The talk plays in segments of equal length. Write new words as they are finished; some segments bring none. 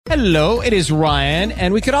Hello, it is Ryan,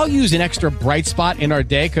 and we could all use an extra bright spot in our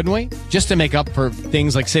day, couldn't we? Just to make up for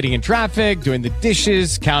things like sitting in traffic, doing the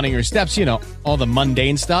dishes, counting your steps, all the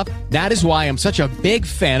mundane stuff. That is why I'm such a big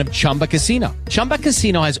fan of Chumba Casino. Chumba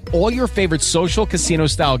Casino has all your favorite social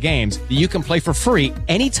casino-style games that you can play for free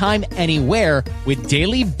anytime, anywhere with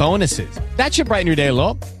daily bonuses. That should brighten your day a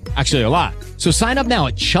little. Actually, a lot. So sign up now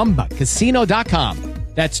at ChumbaCasino.com.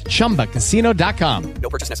 That's ChumbaCasino.com. No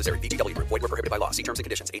purchase necessary. VGW Group. Void where prohibited by law. See terms and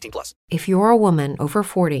conditions. 18+. If you're a woman over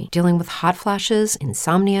 40 dealing with hot flashes,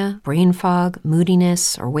 insomnia, brain fog,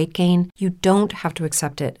 moodiness, or weight gain, you don't have to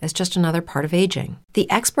accept it as just another part of aging.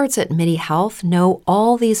 The experts at MIDI Health know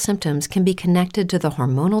all these symptoms can be connected to the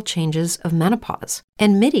hormonal changes of menopause.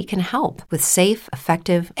 And MIDI can help with safe,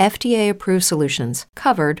 effective, FDA-approved solutions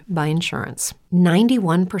covered by insurance.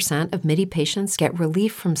 91% of MIDI patients get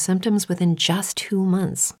relief from symptoms within just 2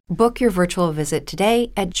 months. Book your virtual visit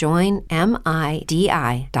today at joinmidi.com.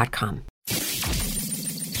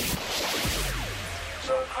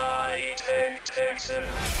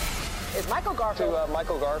 Is Michael Garfield?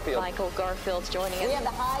 Michael Garfield. Michael Garfield's joining us. We have the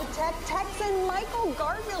high-tech Texan. Michael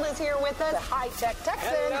Garfield is here with us. The high-tech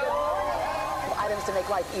Texan. Hello. Items to make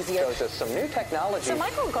life easier. Shows us some new technology. So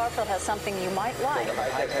Michael Garfield has something you might like. The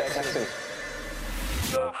high-tech Texan.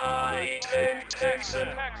 The high-tech Texan.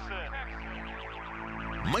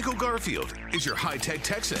 Michael Garfield is your high-tech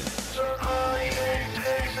Texan. The high-tech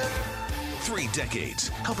Texan. 3 decades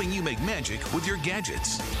helping you make magic with your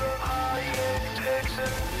gadgets. The high-tech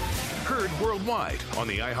Texan. Heard worldwide on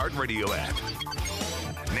the iHeartRadio app.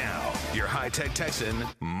 Now, your high-tech Texan,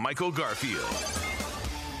 Michael Garfield.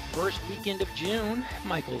 First weekend of June,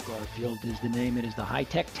 Michael Garfield is the name. It is the High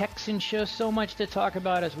Tech Texan Show. So much to talk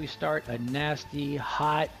about as we start a nasty,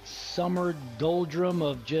 hot summer doldrum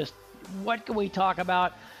of just what can we talk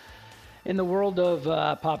about in the world of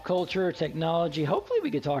pop culture, technology. Hopefully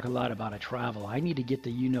we could talk a lot about travel. I need to get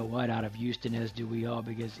the you-know-what out of Houston, as do we all,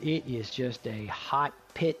 because it is just a hot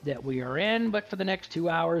pit that we are in. But for the next 2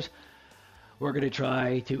 hours, we're going to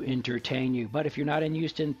try to entertain you. But if you're not in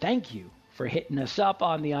Houston, thank you for hitting us up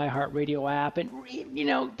on the iHeartRadio app. And,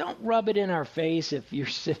 don't rub it in our face if you're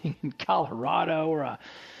sitting in Colorado or a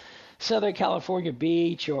Southern California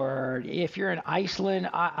beach, or if you're in Iceland,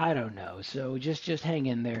 I don't know. So just hang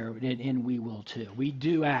in there, and we will too. We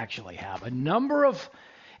do actually have a number of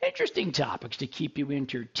interesting topics to keep you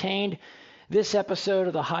entertained. This episode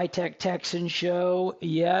of the High Tech Texan Show,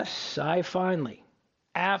 yes, I finally,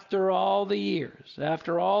 after all the years,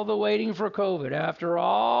 after all the waiting for COVID, after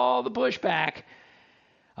all the pushback,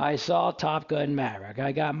 I saw Top Gun Maverick.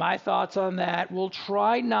 I got my thoughts on that. We'll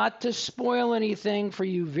try not to spoil anything for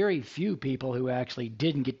you very few people who actually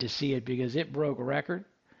didn't get to see it, because it broke record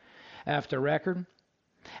after record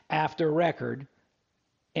after record.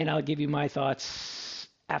 And I'll give you my thoughts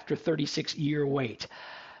after 36-year wait.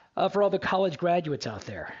 For all the college graduates out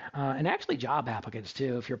there, and actually job applicants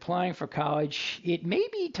too, if you're applying for college, it may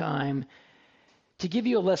be time to give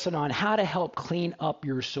you a lesson on how to help clean up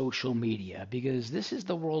your social media, because this is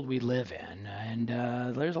the world we live in. And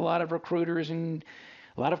there's a lot of recruiters and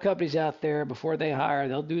a lot of companies out there, before they hire,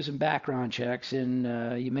 they'll do some background checks,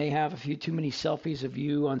 and you may have a few too many selfies of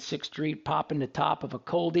you on 6th Street popping the top of a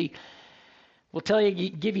coldie. We'll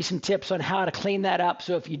give you some tips on how to clean that up.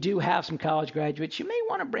 So if you do have some college graduates, you may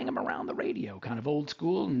want to bring them around the radio, kind of old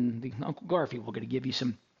school, and Uncle Garfield will going to give you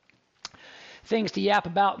some things to yap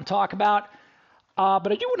about and talk about.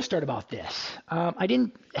 But I do want to start about this.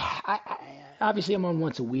 Obviously I'm on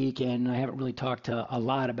once a week, and I haven't really talked a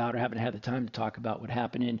lot about, or haven't had the time to talk about what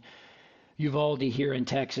happened in Uvalde here in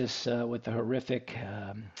Texas with the horrific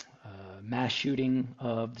mass shooting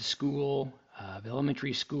of the school, the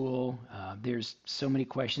elementary school. There's so many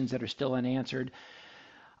questions that are still unanswered.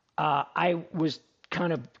 I was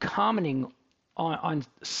kind of commenting on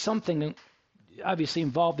something obviously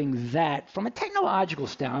involving that from a technological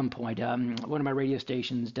standpoint. One of my radio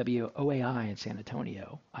stations, WOAI in San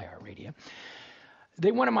Antonio, iHeartRadio,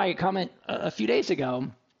 they wanted my comment a few days ago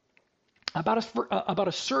about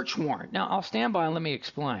a search warrant. Now, I'll stand by and let me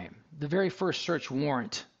explain. The very first search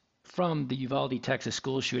warrant from the Uvalde, Texas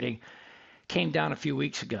school shooting came down a few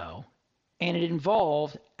weeks ago, and it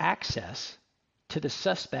involved access to the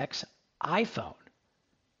suspect's iPhone,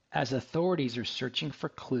 as authorities are searching for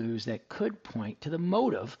clues that could point to the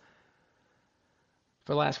motive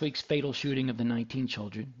for last week's fatal shooting of the 19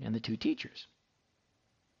 children and the 2 teachers.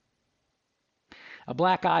 A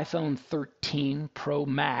black iPhone 13 Pro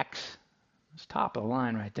Max, it's top of the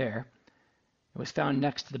line right there. It was found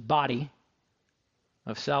next to the body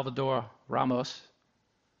of Salvador Ramos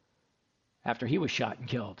after he was shot and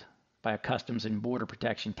killed by a Customs and Border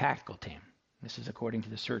Protection tactical team. This is according to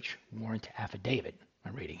the search warrant affidavit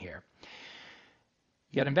I'm reading here.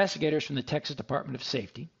 You got investigators from the Texas Department of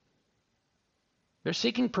Safety. They're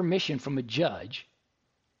seeking permission from a judge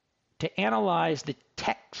to analyze the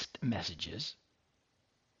text messages,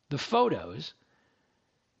 the photos,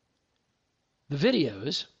 the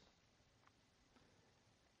videos,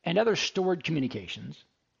 and other stored communications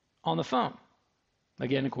on the phone.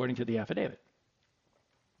 Again, according to the affidavit.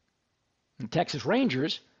 The Texas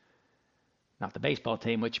Rangers, not the baseball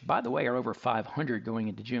team, which, by the way, are over 500 going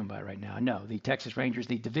into June by right now. No, the Texas Rangers,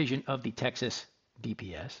 the division of the Texas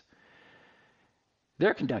DPS,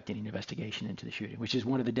 they're conducting an investigation into the shooting, which is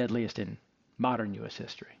one of the deadliest in modern U.S.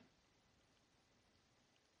 history.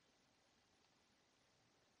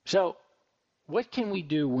 So, what can we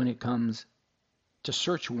do when it comes to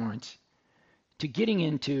search warrants, to getting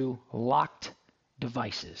into locked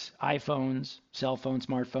devices, iPhones, cell phones,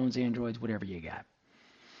 smartphones, Androids, whatever you got?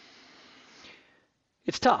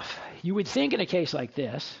 It's tough. You would think in a case like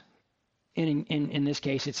this, in this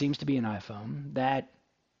case it seems to be an iPhone, that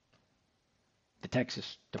the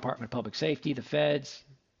Texas Department of Public Safety, the feds,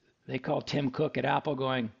 they call Tim Cook at Apple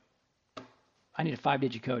going, I need a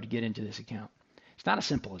 5-digit code to get into this account. It's not as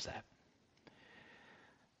simple as that.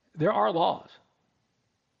 There are laws.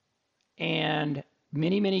 And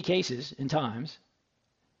many cases and times,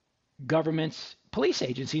 governments, police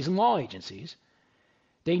agencies, and law agencies,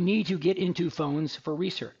 they need to get into phones for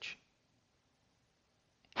research.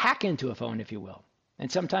 Hack into a phone, if you will.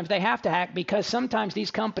 And sometimes they have to hack because sometimes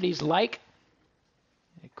these companies, like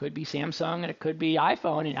it could be Samsung and it could be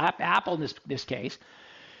iPhone and Apple in this case,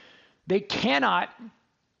 they cannot,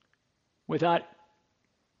 without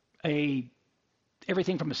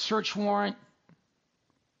everything from a search warrant,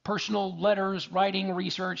 personal letters, writing,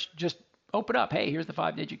 research, just open up. Hey, here's the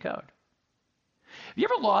 5-digit code. Have you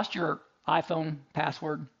ever lost your iPhone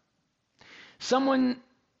password? Someone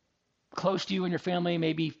close to you in your family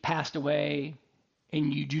maybe passed away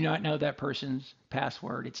and you do not know that person's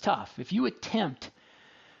password. It's tough. If you attempt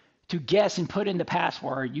to guess and put in the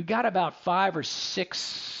password, you got about 5 or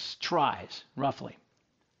 6 tries, roughly.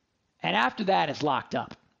 And after that, it's locked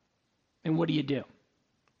up. And what do you do?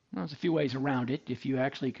 Well, there's a few ways around it. If you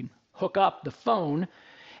actually can hook up the phone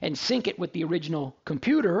and sync it with the original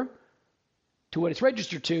computer to what it's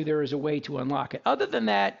registered to, there is a way to unlock it. Other than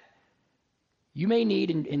that, you may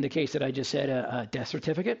need, in the case that I just said, a death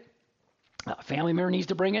certificate. A family member needs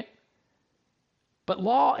to bring it. But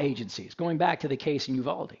law agencies, going back to the case in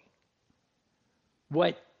Uvalde,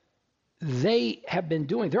 what they have been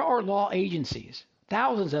doing, there are law agencies,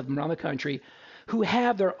 thousands of them around the country, who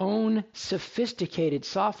have their own sophisticated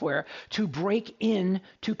software to break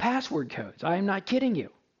into password codes. I am not kidding you.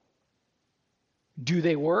 Do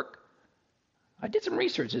they work? I did some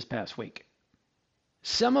research this past week.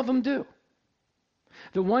 Some of them do.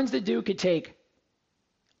 The ones that do could take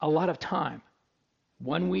a lot of time,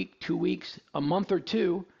 1 week, 2 weeks, a month or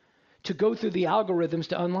two, to go through the algorithms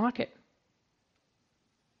to unlock it.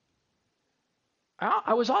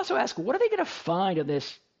 I was also asked, what are they going to find on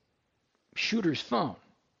this shooter's phone?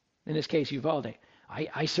 In this case, Uvalde.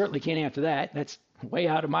 I certainly can't answer that. That's way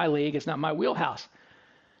out of my league. It's not my wheelhouse.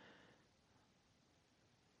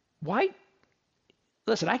 Why?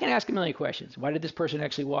 Listen, I can ask a million questions. Why did this person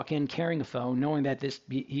actually walk in carrying a phone, knowing that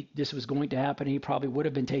this was going to happen? He probably would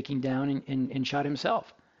have been taken down and shot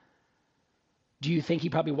himself. Do you think he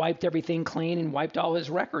probably wiped everything clean and wiped all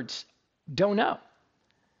his records? Don't know.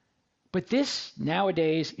 But this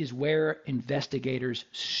nowadays is where investigators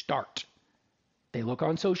start. They look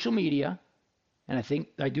on social media, and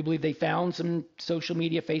I do believe they found some social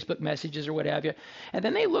media, Facebook messages or what have you, and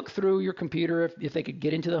then they look through your computer if they could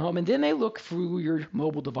get into the home, and then they look through your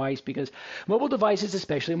mobile device, because mobile devices,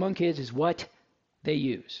 especially among kids, is what they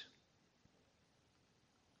use.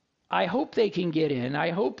 I hope they can get in. I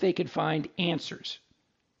hope they can find answers.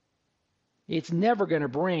 It's never going to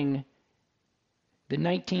bring the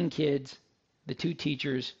 19 kids, the 2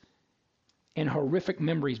 teachers, and horrific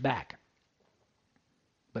memories back.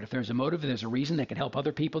 But if there's a motive, if there's a reason that can help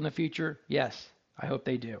other people in the future, yes, I hope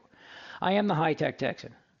they do. I am the high-tech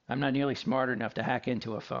Texan. I'm not nearly smart enough to hack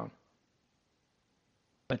into a phone.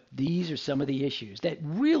 But these are some of the issues that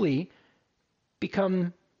really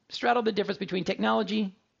straddle the difference between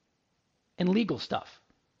technology and legal stuff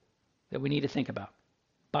that we need to think about.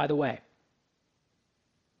 By the way,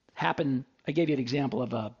 I gave you an example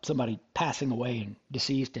of somebody passing away and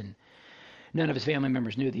deceased, and none of his family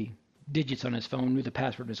members knew the digits on his phone, knew the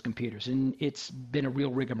password on his computers, and it's been a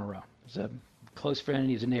real rigmarole. He's a close friend,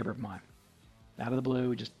 he's a neighbor of mine. Out of the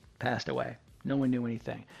blue, just passed away. No one knew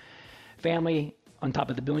anything. Family, on top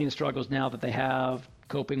of the billion struggles now that they have,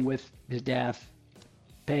 coping with his death,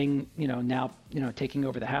 paying, now, taking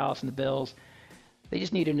over the house and the bills. They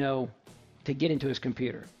just need to know to get into his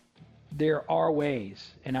computer. There are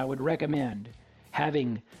ways, and I would recommend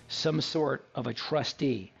having some sort of a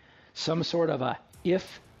trustee, some sort of a,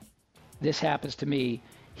 if this happens to me,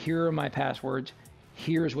 here are my passwords,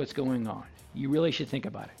 here's what's going on. You really should think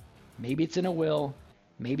about it. Maybe it's in a will,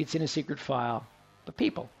 maybe it's in a secret file, but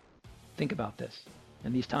people, think about this.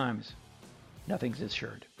 In these times, nothing's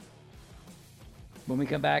assured. When we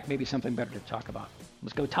come back, maybe something better to talk about.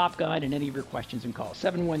 Let's go Top Gun and any of your questions and calls.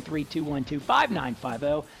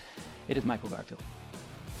 713-212-5950. It is Michael Garfield.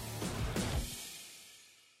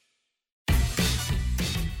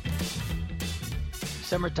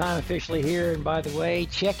 Summertime officially here, and by the way,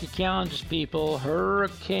 check your calendars, people.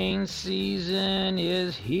 Hurricane season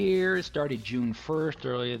is here. It started June 1st,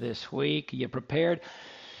 earlier this week. You prepared?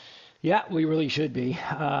 Yeah, we really should be.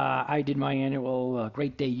 I did my annual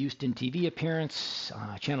Great Day Houston TV appearance,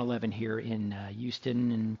 Channel 11 here in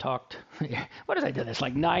Houston, and talked, what did I do this,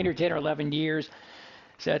 like 9 or 10 or 11 years?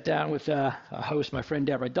 Sat down with a host, my friend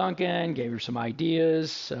Deborah Duncan, gave her some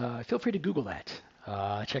ideas. Feel free to Google that.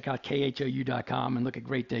 Check out khou.com and look at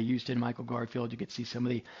Great Day Houston, Michael Garfield. You get to see some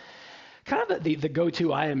of the kind of the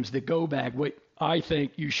go-to items, the go bag, what I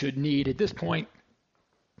think you should need at this point.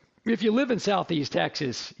 If you live in Southeast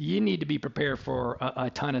Texas, you need to be prepared for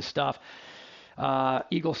a ton of stuff.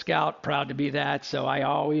 Eagle Scout, proud to be that. So I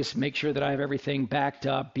always make sure that I have everything backed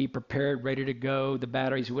up, be prepared, ready to go, the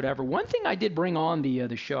batteries, whatever. One thing I did bring on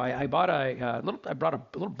the show, I brought a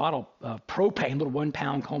little bottle of propane, little 1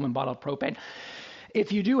 pound Coleman bottle of propane.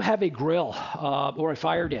 If you do have a grill or a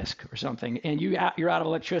fire disk or something, and you're out of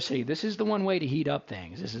electricity, this is the one way to heat up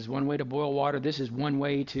things. This is one way to boil water. This is one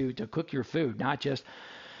way to cook your food, not just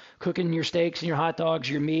cooking your steaks and your hot dogs,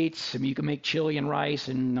 your meats. I mean, you can make chili and rice,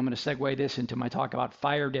 and I'm going to segue this into my talk about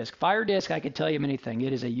Fire Disk. Fire Disk, I can tell you many things.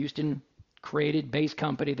 It is a Houston-created, based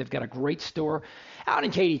company. They've got a great store out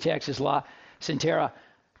in Katy, Texas, La Centera,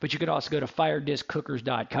 but you could also go to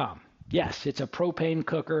FireDiskCookers.com. Yes, it's a propane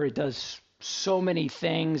cooker. It does so many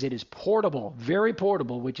things. It is portable, very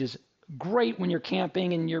portable, which is great when you're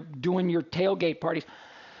camping and you're doing your tailgate parties.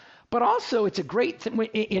 But also, it's a great thing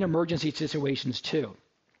in emergency situations, too.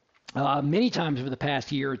 Many times over the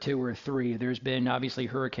past year or two or three, there's been obviously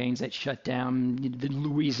hurricanes that shut down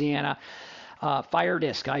Louisiana. Fire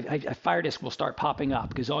Disk, Fire Disk will start popping up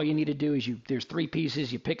because all you need to do is there's 3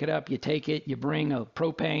 pieces. You pick it up, you take it, you bring a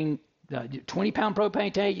propane, 20-pound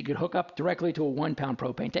propane tank. You could hook up directly to a 1 pound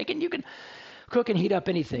propane tank, and you can cook and heat up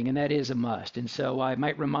anything, and that is a must. And so I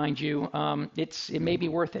might remind you, it may be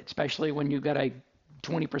worth it, especially when you've got a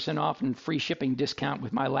 20% off and free shipping discount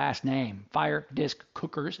with my last name,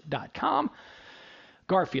 FireDiskCookers.com.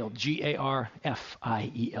 Garfield, Garfield.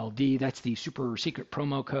 That's the super secret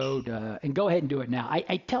promo code. And go ahead and do it now.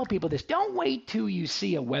 I tell people this. Don't wait till you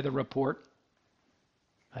see a weather report.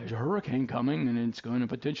 There's a hurricane coming, and it's going to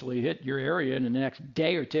potentially hit your area in the next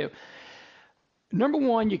day or two. Number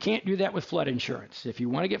one, you can't do that with flood insurance. If you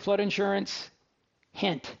want to get flood insurance,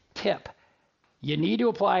 hint, tip, you need to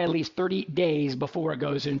apply at least 30 days before it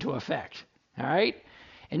goes into effect. All right?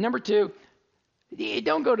 And number two,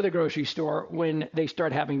 don't go to the grocery store when they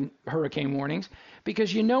start having hurricane warnings,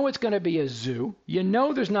 because you know it's going to be a zoo. You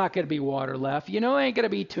know there's not going to be water left. You know there ain't going to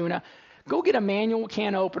be tuna. Go get a manual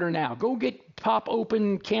can opener now. Go pop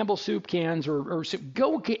open Campbell soup cans or soup.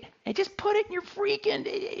 Go get and just put it in your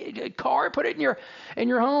freaking car. Put it in your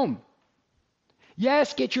home.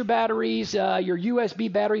 Yes, get your batteries, your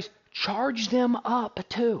USB batteries. Charge them up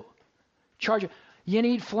too. You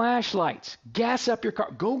need flashlights. Gas up your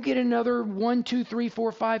car. Go get another 1, 2, 3,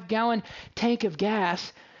 4, 5 gallon tank of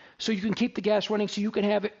gas so you can keep the gas running so you can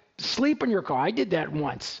have it sleep in your car. I did that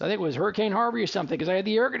once. I think it was Hurricane Harvey or something because I had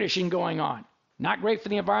the air conditioning going on. Not great for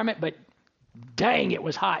the environment, but dang, it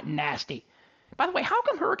was hot and nasty. By the way, how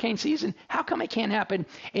come hurricane season, how come it can't happen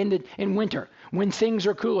in winter when things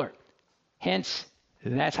are cooler? Hence,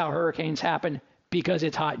 that's how hurricanes happen, because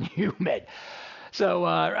it's hot and humid.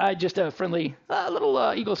 So just a friendly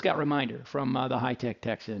little Eagle Scout reminder from the High Tech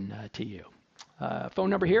Texan to you.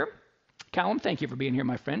 Phone number here. Callum, thank you for being here,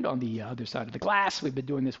 my friend, on the other side of the glass. We've been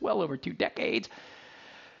doing this well over 2 decades.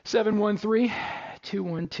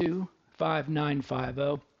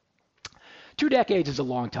 713-212-5950. 2 decades is a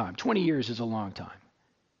long time. 20 years is a long time.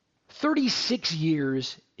 36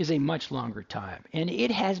 years is a much longer time. And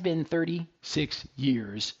it has been 36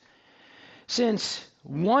 years since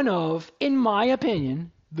one of, in my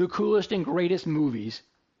opinion, the coolest and greatest movies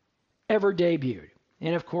ever debuted.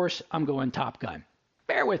 And of course, I'm going Top Gun.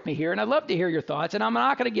 Bear with me here, and I'd love to hear your thoughts, and I'm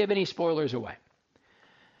not going to give any spoilers away.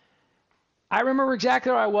 I remember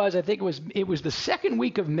exactly where I was. I think it was the second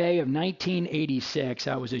week of May of 1986.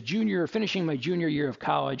 I was a junior, finishing my junior year of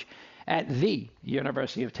college at the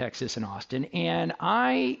University of Texas in Austin, and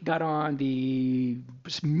I got on the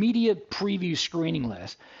media preview screening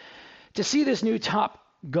list to see this new Top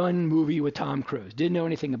Gun movie with Tom Cruise. Didn't know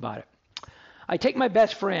anything about it. I take my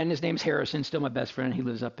best friend, his name's Harrison, still my best friend. He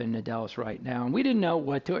lives up in Dallas right now, and we didn't know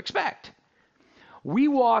what to expect. We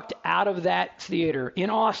walked out of that theater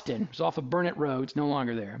in Austin. It was off of Burnett Road. It's no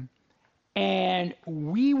longer there. And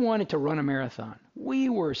we wanted to run a marathon. We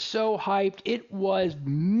were so hyped. It was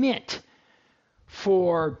meant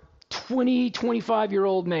for 20,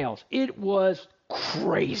 25-year-old males. It was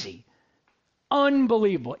crazy.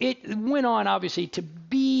 Unbelievable. It went on, obviously, to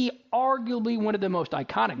be arguably one of the most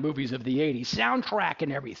iconic movies of the 80s. Soundtrack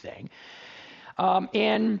and everything.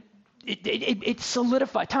 And it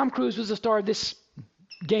solidified. Tom Cruise was the star of this.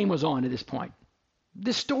 Game was on at this point.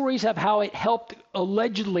 The stories of how it helped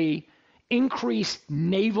allegedly increase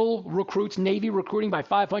naval recruits, Navy recruiting by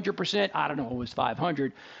 500%. I don't know if it was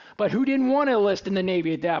 500, but who didn't want to enlist in the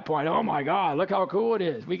Navy at that point? Oh my God, look how cool it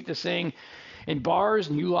is. We get to sing in bars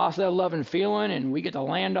and you lost that love and feeling, and we get to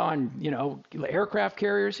land on, aircraft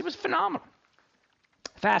carriers. It was phenomenal.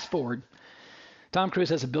 Fast forward. Tom Cruise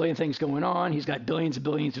has a billion things going on. He's got billions and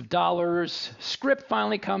billions of dollars. Script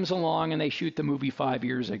finally comes along, and they shoot the movie 5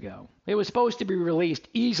 years ago. It was supposed to be released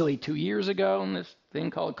easily 2 years ago, and this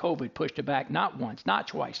thing called COVID pushed it back not once, not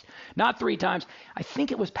twice, not 3 times. I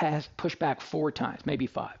think it was pushed back 4 times, maybe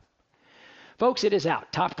 5. Folks, it is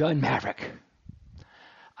out. Top Gun Maverick.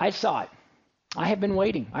 I saw it. I have been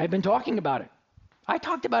waiting. I have been talking about it. I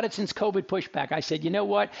talked about it since COVID pushback. I said, you know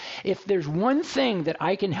what? If there's one thing that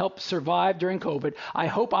I can help survive during COVID, I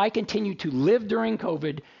hope I continue to live during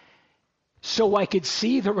COVID so I could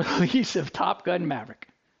see the release of Top Gun Maverick.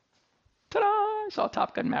 Ta-da! I saw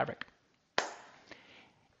Top Gun Maverick.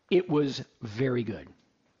 It was very good.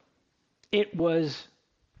 It was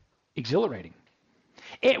exhilarating.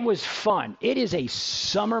 It was fun. It is a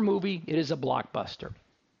summer movie. It is a blockbuster.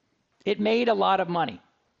 It made a lot of money.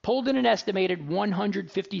 Pulled in an estimated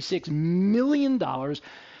 $156 million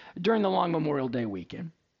during the long Memorial Day weekend.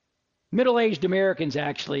 Middle-aged Americans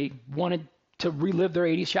actually wanted to relive their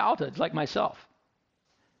 80s childhoods, like myself.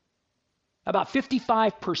 About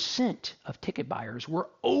 55% of ticket buyers were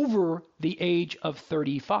over the age of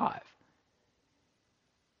 35.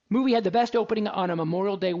 Movie had the best opening on a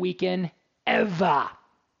Memorial Day weekend ever.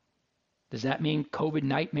 Does that mean COVID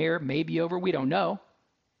nightmare may be over? We don't know.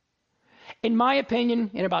 In my opinion,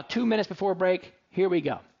 in about 2 minutes before break, here we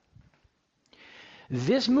go.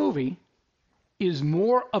 This movie is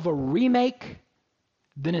more of a remake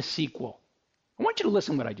than a sequel. I want you to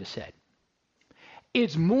listen to what I just said.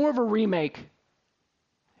 It's more of a remake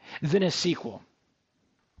than a sequel.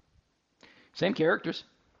 Same characters,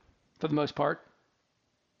 for the most part.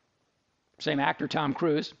 Same actor, Tom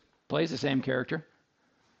Cruise, plays the same character.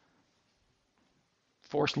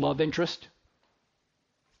 Forced love interest.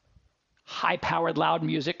 High-powered, loud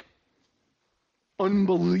music.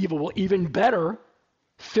 Unbelievable, even better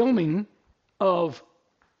filming of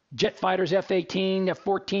jet fighters, F-18,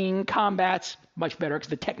 F-14 combats. Much better because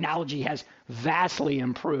the technology has vastly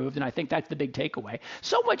improved, and I think that's the big takeaway.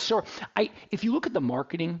 So much so, if you look at the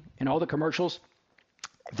marketing and all the commercials,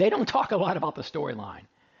 they don't talk a lot about the storyline.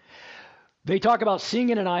 They talk about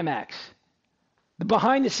seeing it in IMAX. The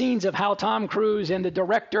behind the scenes of how Tom Cruise and the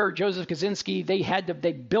director, Joseph Kosinski,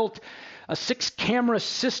 they built a 6-camera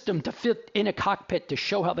system to fit in a cockpit to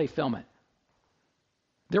show how they film it.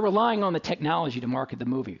 They're relying on the technology to market the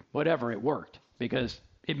movie. Whatever, it worked because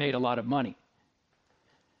it made a lot of money.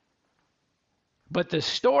 But the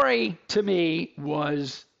story, to me,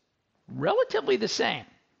 was relatively the same.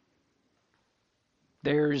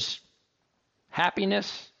 There's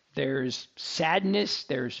happiness, there's sadness,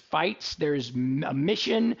 there's fights, there's a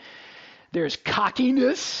mission, there's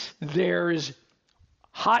cockiness, there's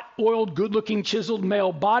hot-oiled, good-looking, chiseled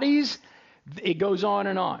male bodies. It goes on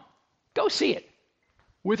and on. Go see it,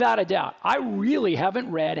 without a doubt. I really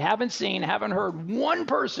haven't read, haven't seen, haven't heard one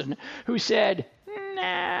person who said,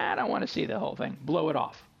 nah, I don't want to see the whole thing. Blow it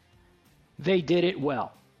off. They did it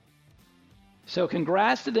well. So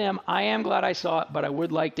congrats to them. I am glad I saw it, but I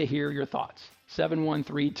would like to hear your thoughts.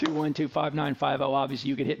 713-212-5950. Obviously,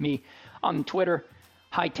 you can hit me on Twitter,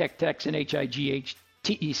 High Tech Texan,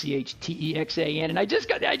 HIGHTECHTEXAN. And I just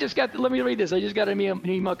got, let me read this. I just got an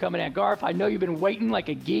email coming in. Garf, I know you've been waiting like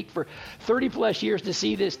a geek for 30 plus years to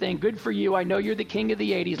see this thing. Good for you. I know you're the king of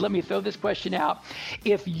the 80s. Let me throw this question out.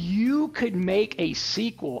 If you could make a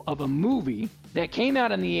sequel of a movie that came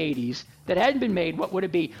out in the 80s that hadn't been made, what would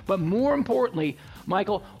it be? But more importantly,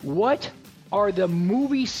 Michael, what are the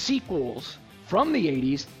movie sequels from the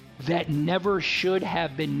 80s that never should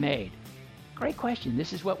have been made? Great question.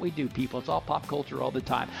 This is what we do, people. It's all pop culture all the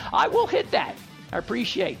time. I will hit that. I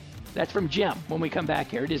appreciate. That's from Jim when we come back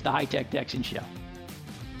here. It is the High Tech Texan Show.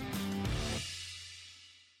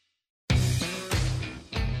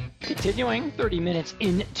 Continuing 30 minutes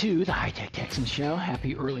into the High Tech Texan Show.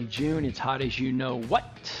 Happy early June. It's hot as you know what.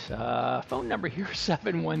 Phone number here,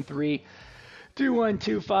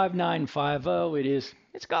 713-212-5950.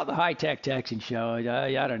 It's called the High Tech Texan Show.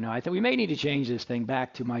 I don't know. I think we may need to change this thing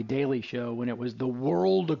back to my daily show when it was The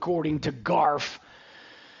World According to Garf.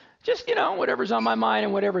 Just, whatever's on my mind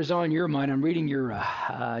and whatever's on your mind. I'm reading your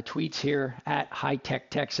tweets here at High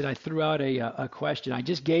Tech Texan. I threw out a question. I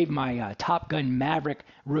just gave my Top Gun Maverick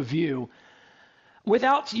review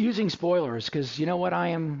without using spoilers because you know what?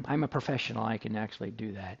 I'm a professional. I can actually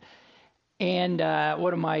do that. And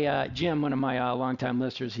one of my Jim, one of my longtime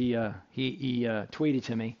listeners, he tweeted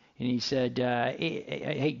to me and he said,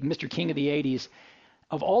 "Hey, Mr. King of the '80s,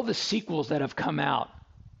 of all the sequels that have come out."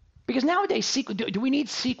 Because nowadays, do we need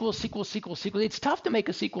sequels? It's tough to make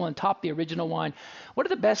a sequel and top the original one. What are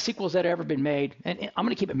the best sequels that have ever been made? And I'm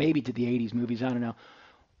going to keep it maybe to the 80s movies. I don't know.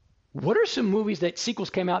 What are some movies that sequels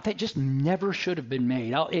came out that just never should have been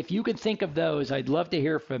made? If you can think of those, I'd love to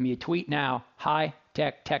hear from you. Tweet now, High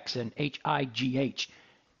Tech Texan,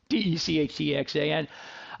 HIGHTECHTXAN.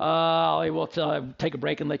 I will take a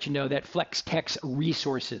break and let you know that FlexTech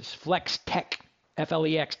Resources, FlexTech,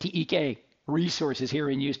 FLEXTEK, Resources here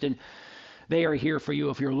in Houston. They are here for you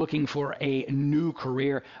if you're looking for a new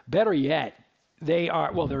career. Better yet,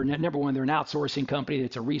 they're number one, they're an outsourcing company.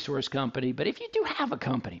 It's a resource company. But if you do have a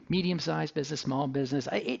company, medium-sized business, small business,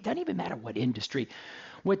 it doesn't even matter what industry.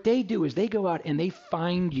 What they do is they go out and they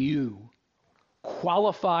find you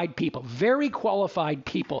qualified people, very qualified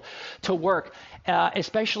people to work,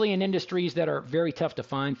 especially in industries that are very tough to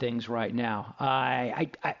find things right now.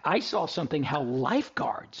 I saw something how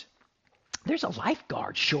lifeguards, there's a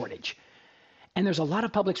lifeguard shortage. And there's a lot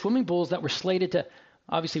of public swimming pools that were slated to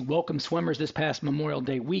obviously welcome swimmers this past Memorial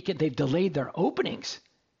Day weekend. They've delayed their openings.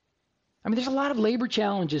 I mean, there's a lot of labor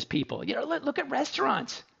challenges, people. Look at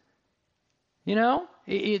restaurants.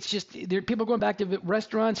 It's just there are people going back to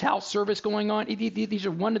restaurants, house service going on. These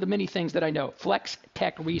are one of the many things that I know. Flex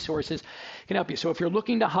Tech Resources can help you. So if you're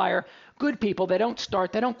looking to hire good people, they don't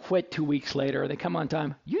quit 2 weeks later. They come on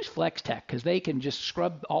time. Use Flex Tech because they can just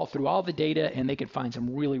scrub all through all the data and they can find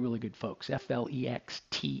some really, really good folks.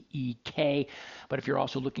 FLEXTEK. But if you're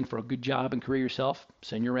also looking for a good job and career yourself,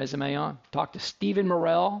 send your resume on. Talk to Stephen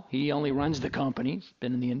Morrell. He only runs the company. He's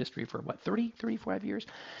been in the industry for 35 years.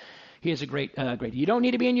 He is a great. You don't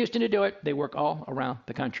need to be in Houston to do it. They work all around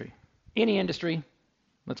the country. Any industry.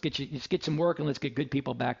 Let's get some work and let's get good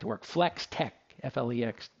people back to work. Flex Tech,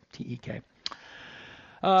 FLEXTEK.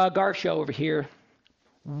 Garf Show over here.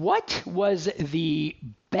 What was the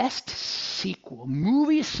best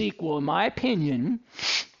movie sequel, in my opinion?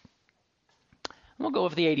 I'm going to go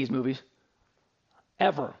with the 80s movies.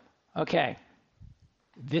 Ever. Okay.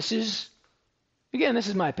 This is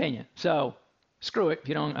my opinion. So screw it if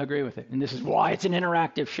you don't agree with it. And this is why it's an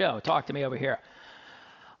interactive show. Talk to me over here.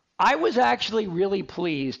 I was actually really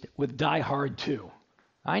pleased with Die Hard 2.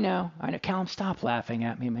 I know. Callum, stop laughing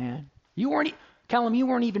at me, man. Callum, you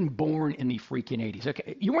weren't even born in the freaking 80s.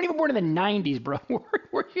 Okay, you weren't even born in the 90s, bro.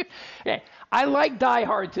 Were you? Okay. I like Die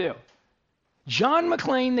Hard 2. John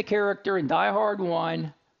McClane, the character in Die Hard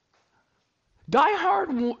 1.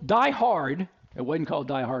 Die Hard, it wasn't called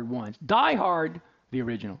Die Hard 1. Die Hard, the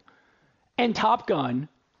original. And Top Gun,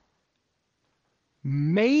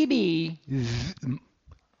 maybe,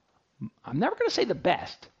 I'm never going to say the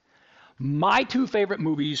best, my two favorite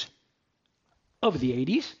movies of the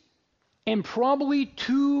 80s, and probably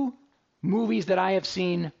two movies that I have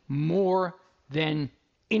seen more than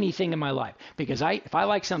anything in my life. Because if I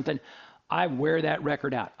like something, I wear that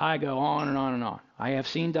record out. I go on and on and on. I have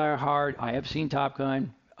seen Die Hard. I have seen Top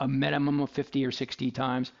Gun a minimum of 50 or 60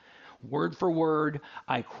 times. Word for word,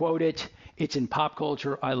 I quote it. It's in pop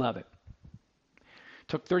culture. I love it.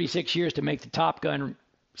 Took 36 years to make the Top Gun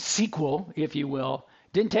sequel, if you will.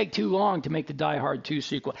 Didn't take too long to make the Die Hard 2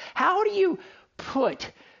 sequel. How do you put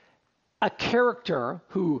a character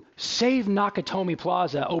who saved Nakatomi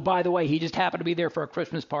Plaza, oh, by the way, he just happened to be there for a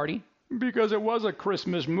Christmas party because it was a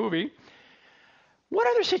Christmas movie. What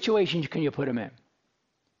other situations can you put him in?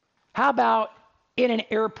 How about in an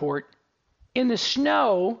airport in the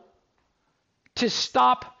snow to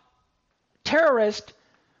stop terrorists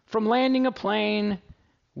from landing a plane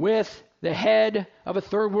with the head of a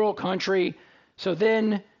third world country so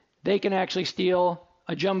then they can actually steal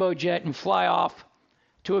a jumbo jet and fly off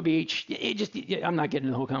to a beach. I'm not getting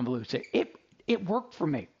into the whole convolution. It worked for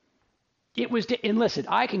me. It was, and listen,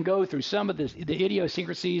 I can go through some of the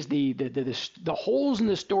idiosyncrasies, the holes in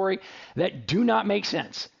the story that do not make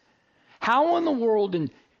sense. How in the world in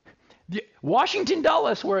Washington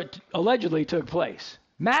Dulles, where it allegedly took place,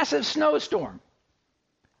 massive snowstorm.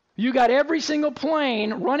 You got every single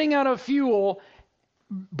plane running out of fuel,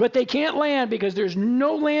 but they can't land because there's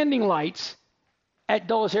no landing lights at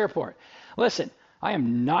Dulles Airport. Listen, I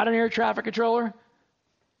am not an air traffic controller.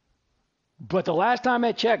 But the last time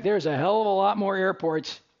I checked, there's a hell of a lot more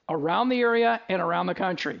airports around the area and around the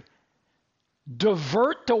country.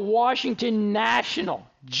 Divert to Washington National.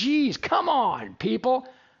 Geez, come on, people.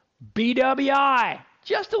 BWI,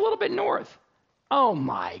 just a little bit north. Oh,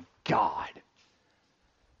 my God.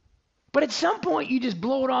 But at some point, you just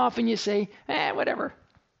blow it off and you say, whatever.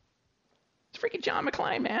 It's freaking John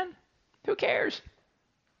McClane, man. Who cares?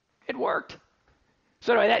 It worked.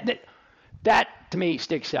 So anyway, that to me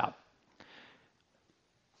sticks out.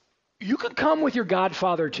 You could come with your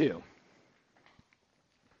Godfather too.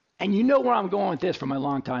 And you know where I'm going with this for my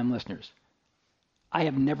longtime listeners. I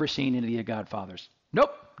have never seen any of the Godfathers.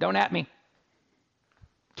 Nope, don't at me.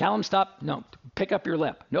 Callum, stop. No, pick up your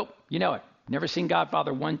lip. Nope, you know it. Never seen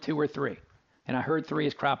Godfather 1, 2, or 3. And I heard 3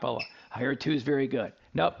 is crapola. I heard 2 is very good.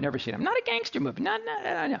 Nope, never seen them. Not a gangster movie. No.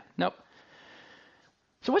 Nope.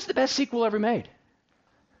 So what's the best sequel ever made?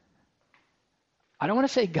 I don't want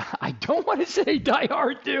to say Die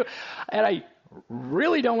Hard 2, and I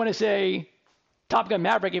really don't want to say Top Gun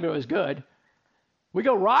Maverick, even if it was good. We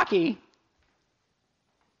go Rocky.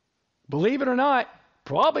 Believe it or not,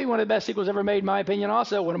 probably one of the best sequels ever made, in my opinion.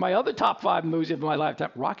 Also, one of my other top 5 movies of my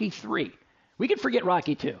lifetime, Rocky 3. We can forget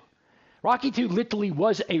Rocky 2. Rocky 2 literally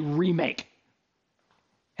was a remake.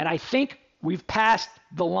 And I think we've passed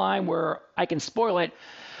the line where I can spoil it.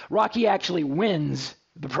 Rocky actually wins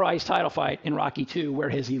the prize title fight in Rocky 2,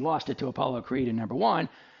 whereas he lost it to Apollo Creed in number 1.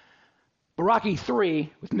 But Rocky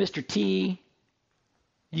 3 with Mr. T,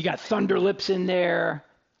 you got Thunder Lips in there.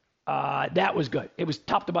 That was good. It was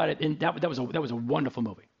top to bottom, and that was a wonderful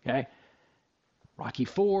movie. Okay. Rocky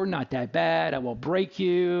 4, not that bad. I Will Break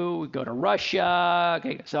You. We go to Russia.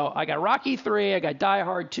 Okay. So I got Rocky 3. I got Die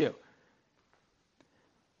Hard 2.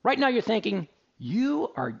 Right now you're thinking,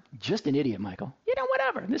 you are just an idiot, Michael. You know,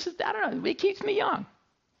 whatever. I don't know. It keeps me young.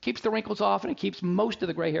 Keeps the wrinkles off, and it keeps most of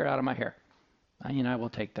the gray hair out of my hair. I will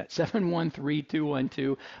take that.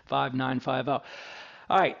 713-212-5950.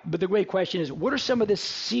 All right, but the great question is, what are some of the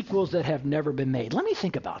sequels that have never been made? Let me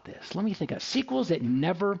think about this. Let me think of sequels that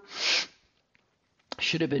never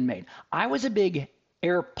should have been made. I was a big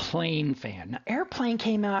Airplane fan. Now, Airplane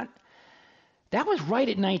came out, that was right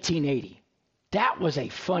at 1980. That was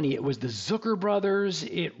it was the Zucker brothers.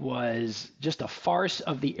 It was just a farce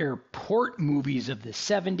of the airport movies of the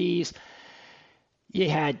 70s. You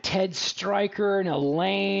had Ted Stryker and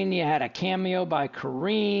Elaine. You had a cameo by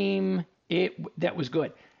Kareem. That was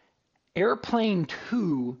good. Airplane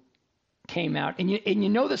 2 came out. And you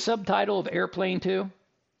know the subtitle of Airplane 2?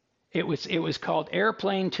 It was called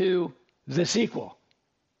Airplane 2, the sequel.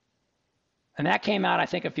 And that came out, I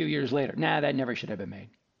think, a few years later. That never should have been made.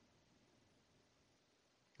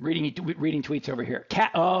 Reading tweets over here.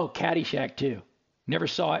 Caddyshack 2. Never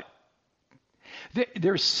saw it.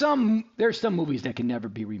 There's some movies that can never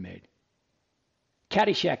be remade.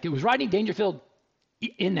 Caddyshack 2. Was Rodney Dangerfield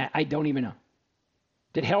in that? I don't even know.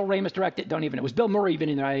 Did Harold Ramis direct it? Don't even know. Was Bill Murray even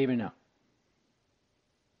in there? I don't even know.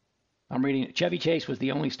 I'm reading it. Chevy Chase was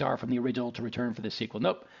the only star from the original to return for the sequel.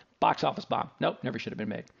 Nope. Box office bomb. Nope. Never should have been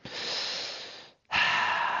made.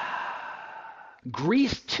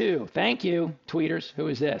 Grease 2. Thank you, tweeters. Who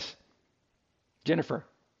is this? Jennifer.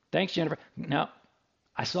 Thanks, Jennifer. No,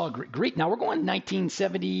 I saw Grease. Now, we're going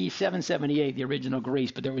 1977, 78, the original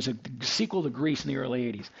Grease, but there was a sequel to Grease in the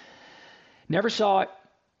early 80s. Never saw it.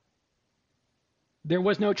 There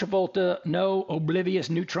was no Travolta, no Oblivious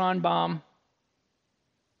Neutron Bomb.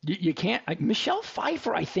 You can't. Michelle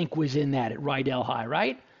Pfeiffer, I think, was in that at Rydell High,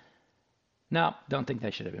 right? No, don't think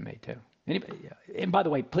that should have been made, too. Anybody, and by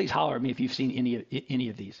the way, please holler at me if you've seen any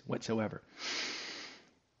of these whatsoever.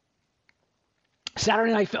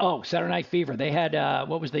 Saturday Night Fever. They had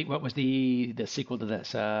what was the sequel to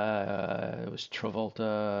this? It was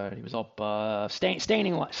Travolta. He was all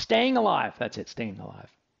Staying Alive. That's it. Staying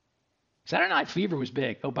Alive. Saturday Night Fever was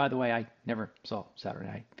big. Oh, by the way, I never saw Saturday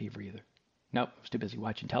Night Fever either. Nope, I was too busy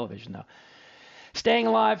watching television though. Staying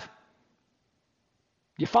Alive.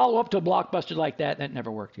 You follow up to a blockbuster like that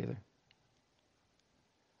never worked either.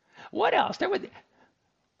 What else?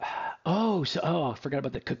 I forgot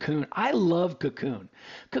about the Cocoon. I love Cocoon.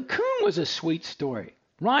 Cocoon was a sweet story.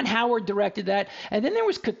 Ron Howard directed that. And then there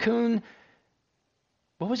was Cocoon.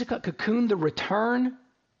 What was it called? Cocoon the Return?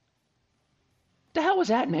 The hell was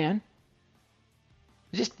that, man?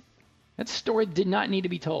 That story did not need to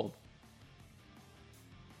be told.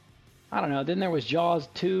 I don't know. Then there was Jaws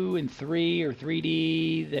 2 and 3 or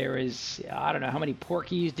 3D. There is, I don't know, how many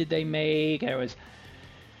Porkies did they make? There was,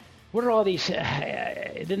 what are all these,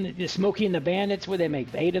 then the Smokey and the Bandits, where they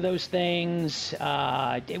make 8 of those things.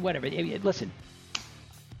 Whatever. Listen,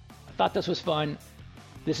 I thought this was fun.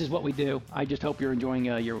 This is what we do. I just hope you're enjoying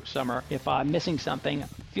your summer. If I'm missing something,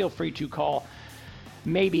 feel free to call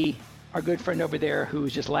maybe our good friend over there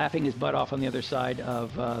who's just laughing his butt off on the other side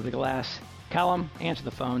of the glass. Callum, answer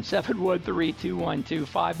the phone,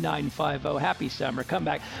 713-212-5950. Happy summer. Come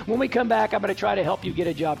back. When we come back, I'm going to try to help you get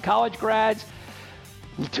a job. College grads,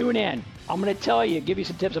 tune in. I'm going to tell you, give you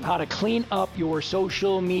some tips of how to clean up your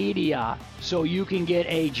social media so you can get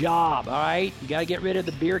a job, all right? You got to get rid of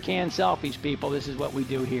the beer can selfies, people. This is what we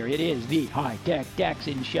do here. It is the High Tech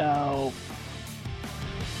Texan Show.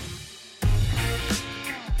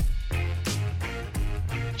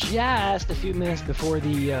 Just a few minutes before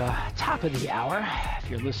the top of the hour. If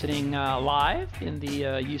you're listening live in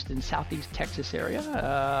the Houston, Southeast Texas area,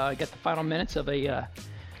 I got the final minutes of a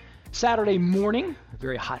Saturday morning, a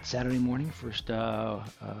very hot Saturday morning, first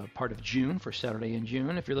part of June, first Saturday in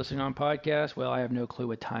June. If you're listening on podcast, well, I have no clue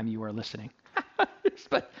what time you are listening.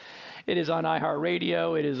 But it is on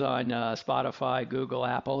iHeartRadio, it is on Spotify, Google,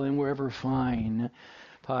 Apple, and wherever fine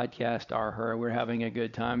podcasts are heard. We're having a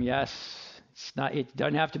good time. Yes. It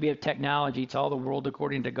doesn't have to be a technology. It's all the world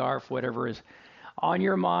according to Garf, whatever is on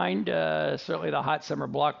your mind. Certainly the hot summer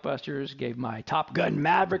blockbusters. Gave my Top Gun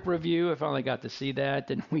Maverick review. I finally got to see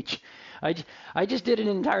that. And I just did an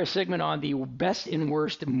entire segment on the best and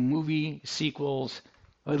worst movie sequels,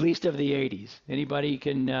 at least of the 80s. Anybody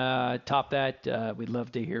can top that? We'd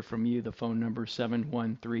love to hear from you. The phone number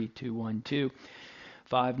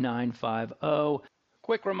 713-212-5950.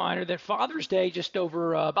 Quick reminder that Father's Day, just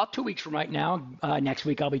over about 2 weeks from right now. Next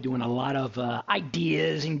week, I'll be doing a lot of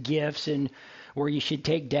ideas and gifts and where you should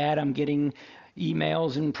take Dad. I'm getting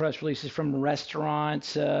emails and press releases from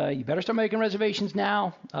restaurants. You better start making reservations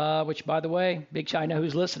now, which, by the way, big shout, I know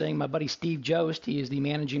who's listening. My buddy Steve Jost, he is the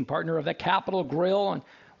managing partner of the Capitol Grill on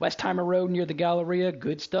Westheimer Road near the Galleria.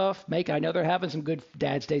 Good stuff. I know they're having some good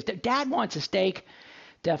Dad's Days. Dad wants a steak.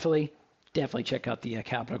 Definitely check out the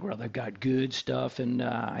Capitol Grill. They've got good stuff, and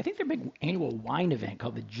I think their big annual wine event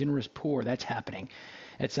called the Generous Pour, that's happening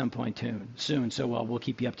at some point soon. So we'll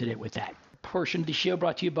keep you up to date with that. Portion of the show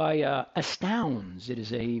brought to you by Astounds. It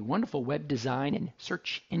is a wonderful web design and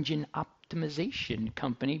search engine optimization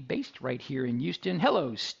company based right here in Houston.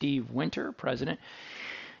 Hello, Steve Winter, president.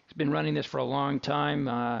 He's been running this for a long time.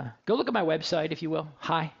 Go look at my website, if you will,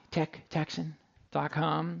 hightech.com.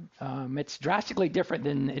 It's drastically different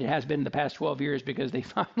than it has been in the past 12 years because they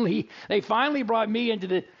finally brought me into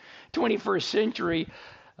the 21st century.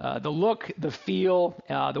 The look, the feel,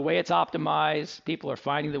 the way it's optimized, people are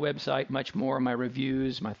finding the website much more. My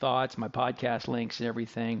reviews, my thoughts, my podcast links, and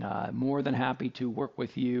everything. More than happy to work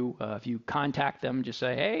with you. If you contact them, just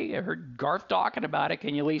say, hey, I heard Garth talking about it.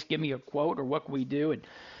 Can you at least give me a quote or what can we do? And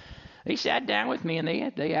they sat down with me and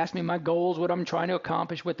they asked me my goals, what I'm trying to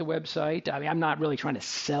accomplish with the website. I mean, I'm not really trying to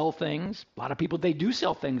sell things. A lot of people, they do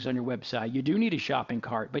sell things on your website. You do need a shopping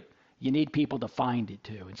cart, but you need people to find it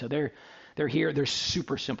too. And so they're here. They're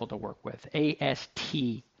super simple to work with.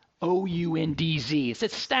 ASTOUNDZ. It's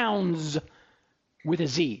Astounds with a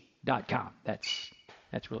Z.com.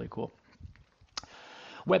 That's really cool.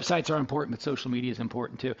 Websites are important, but social media is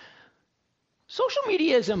important too. Social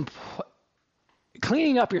media is important.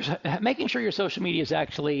 Cleaning up making sure your social media is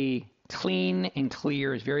actually clean and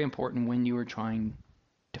clear is very important when you are trying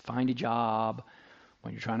to find a job,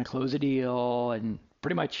 when you're trying to close a deal, and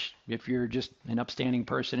pretty much if you're just an upstanding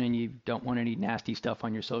person and you don't want any nasty stuff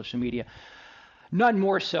on your social media. None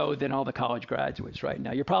more so than all the college graduates right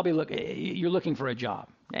now. You're probably looking for a job.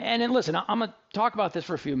 And then listen, I'm going to talk about this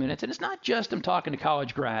for a few minutes. And it's not just I'm talking to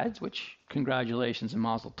college grads, which congratulations and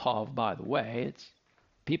mazel tov, by the way. It's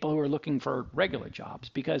people who are looking for regular jobs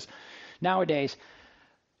because nowadays,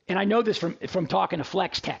 and I know this from talking to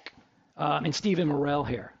Flex Tech and Stephen Morrell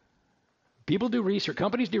here, people do research,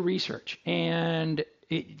 companies do research, and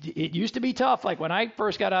it used to be tough. Like when I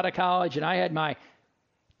first got out of college and I had my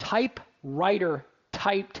typewriter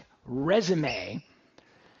typed resume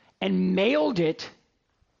and mailed it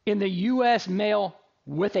in the U.S. mail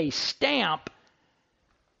with a stamp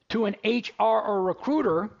to an HR or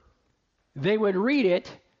recruiter, they would read it,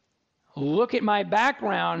 look at my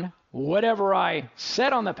background, whatever I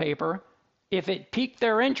said on the paper. If it piqued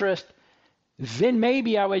their interest, then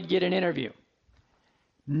maybe I would get an interview.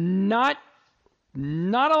 Not a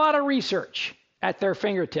lot of research at their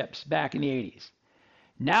fingertips back in the 80s.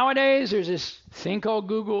 Nowadays, there's this thing called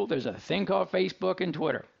Google. There's a thing called Facebook and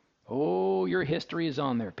Twitter. Oh, your history is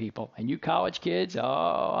on there, people. And you college kids,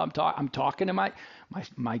 I'm talking to my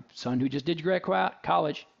son who just did grad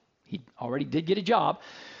college. He already did get a job.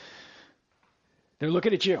 They're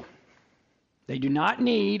looking at you. They do not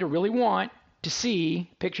need or really want to see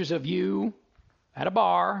pictures of you at a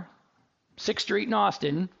bar, 6th Street in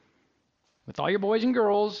Austin, with all your boys and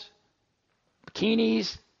girls,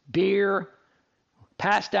 bikinis, beer,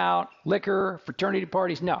 passed out, liquor, fraternity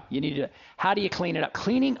parties. No, you need to, how do you clean it up?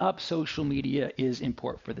 Cleaning up social media is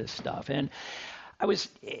important for this stuff. And I was,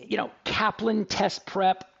 Kaplan Test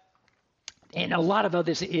Prep and a lot of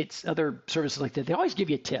other services like that. They always give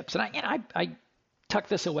you tips. And I tuck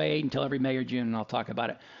this away until every May or June and I'll talk about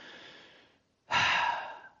it.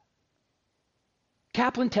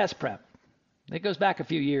 Kaplan Test Prep. It goes back a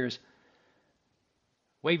few years.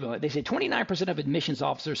 They say 29% of admissions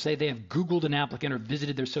officers say they have Googled an applicant or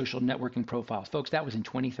visited their social networking profiles. Folks, that was in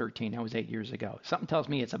 2013. That was 8 years ago. Something tells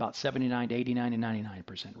me it's about 79 to 89 and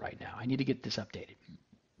 99% right now. I need to get this updated.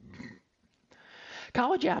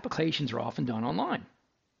 College applications are often done online.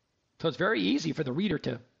 So it's very easy for the reader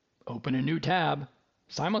to open a new tab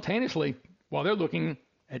simultaneously while they're looking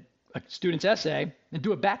at a student's essay and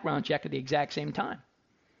do a background check at the exact same time.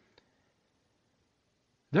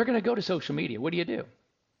 They're going to go to social media. What do?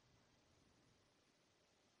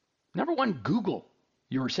 Number one, Google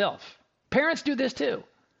yourself. Parents do this too.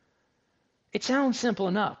 It sounds simple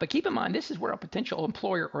enough, but keep in mind, this is where a potential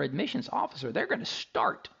employer or admissions officer, they're going to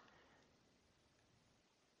start.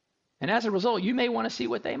 And as a result, you may want to see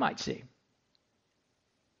what they might see.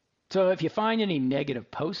 So if you find any negative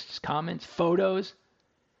posts, comments, photos,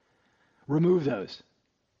 remove those.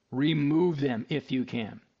 Remove them if you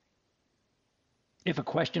can. If a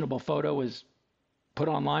questionable photo is put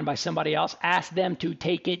online by somebody else, ask them to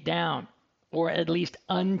take it down or at least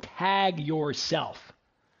untag yourself.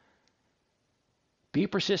 Be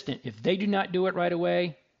persistent. If they do not do it right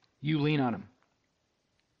away, you lean on them.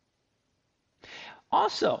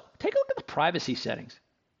 Also, take a look at the privacy settings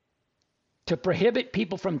to prohibit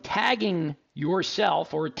people from tagging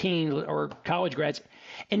yourself or teen or college grads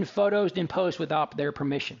in photos and posts without their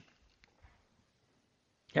permission.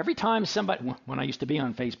 Every time somebody, when I used to be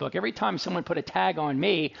on Facebook, every time someone put a tag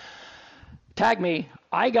me,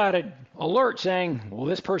 I got an alert saying, well,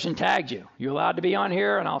 this person tagged you. You allowed to be on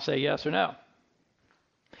here? And I'll say yes or no.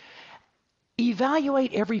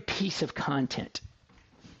 Evaluate every piece of content.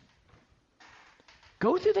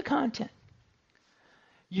 Go through the content.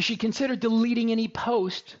 You should consider deleting any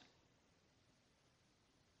post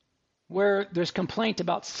where there's complaint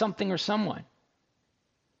about something or someone.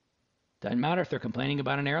 Doesn't matter if they're complaining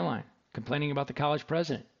about an airline, complaining about the college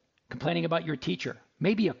president, complaining about your teacher,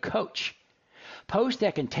 maybe a coach. Posts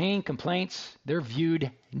that contain complaints, they're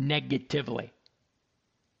viewed negatively.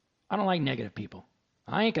 I don't like negative people.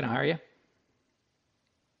 I ain't going to hire you.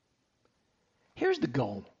 Here's the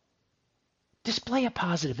goal. Display a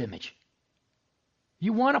positive image.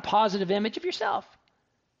 You want a positive image of yourself.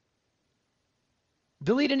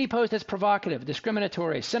 Delete any post that's provocative,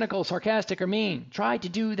 discriminatory, cynical, sarcastic, or mean. Try to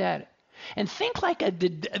do that. And think like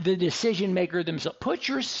the decision maker themselves. Put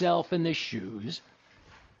yourself in the shoes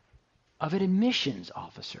of an admissions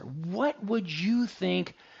officer. What would you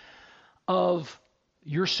think of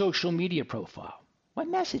your social media profile? What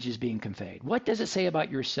message is being conveyed? What does it say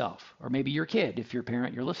about yourself? Or maybe your kid, if you're a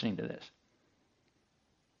parent, you're listening to this.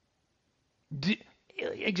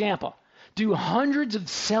 Example, do hundreds of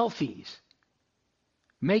selfies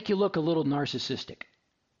make you look a little narcissistic?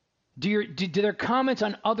 Do their comments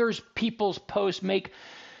on others people's posts make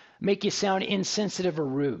you sound insensitive or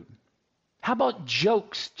rude? How about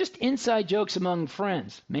jokes, just inside jokes among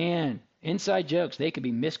friends? Man, inside jokes, they could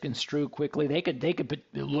be misconstrued quickly. They could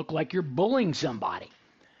look like you're bullying somebody.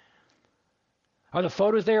 Are the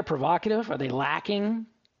photos there provocative? Are they lacking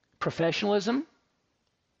professionalism?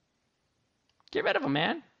 Get rid of them,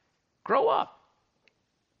 man. Grow up.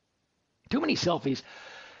 Too many selfies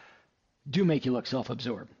do make you look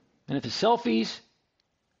self-absorbed. And if the selfies,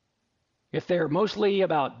 if they're mostly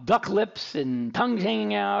about duck lips and tongues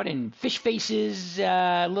hanging out and fish faces,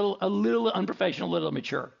 a little unprofessional, a little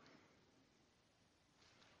immature.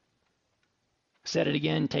 Said it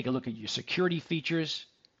again, take a look at your security features.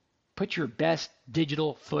 Put your best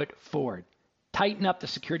digital foot forward. Tighten up the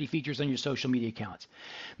security features on your social media accounts.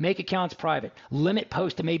 Make accounts private. Limit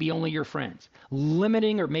posts to maybe only your friends.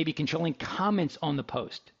 Limiting or maybe controlling comments on the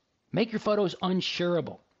post. Make your photos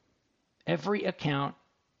unshareable. Every account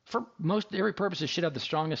for most every purpose, it should have the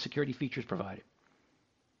strongest security features provided.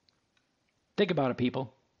 Think about it,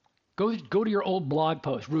 people. Go to your old blog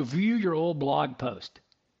post. Review your old blog post.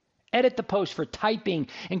 Edit the post for typing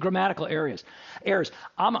and grammatical errors.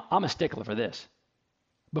 I'm a stickler for this.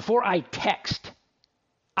 Before I text,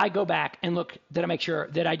 I go back and look that I make sure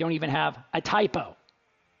that I don't even have a typo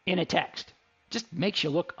in a text. Just makes you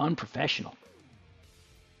look unprofessional.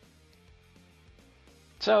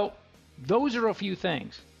 So those are a few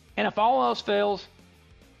things. And if all else fails,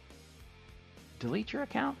 delete your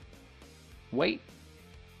account. Wait.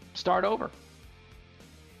 Start over.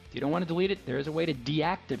 If you don't want to delete it, there is a way to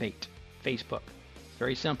deactivate Facebook. It's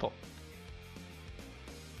very simple.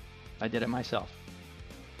 I did it myself.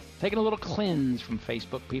 Taking a little cleanse from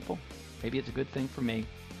Facebook, people. Maybe it's a good thing for me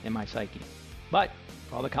and my psyche. But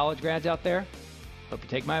for all the college grads out there, hope you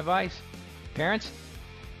take my advice. Parents,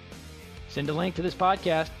 send a link to this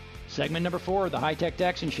podcast, segment number 4 of the High Tech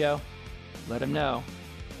Texan Show. Let them know.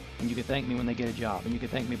 And you can thank me when they get a job. And you can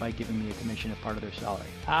thank me by giving me a commission as part of their salary.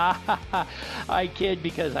 I kid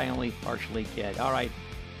because I only partially kid. All right.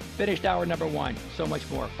 Finished hour number 1. So much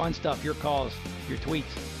more. Fun stuff. Your calls, your tweets.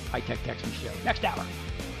 High Tech Texan Show. Next hour.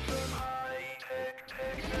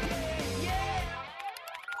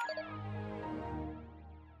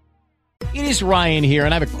 It is Ryan here,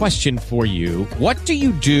 and I have a question for you. What do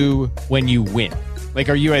you do when you win? Like,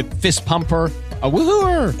 are you a fist pumper, a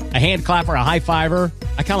woohooer, a hand clapper, a high fiver?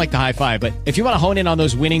 I kind of like the high five, but if you want to hone in on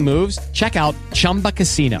those winning moves, check out Chumba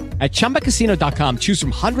Casino. At ChumbaCasino.com, choose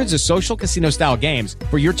from hundreds of social casino-style games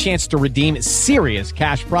for your chance to redeem serious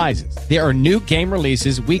cash prizes. There are new game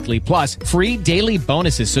releases weekly, plus free daily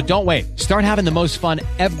bonuses. So don't wait. Start having the most fun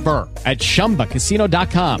ever at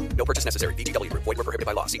ChumbaCasino.com. No purchase necessary. VGW Group. Void where prohibited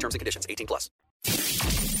by law. See terms and conditions. 18+.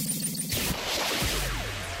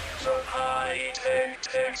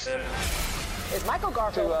 Is Michael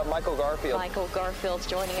Garfield. To Michael Garfield. Michael Garfield's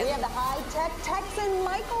joining us. We have the high-tech Texan.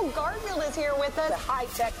 Michael Garfield is here with us. The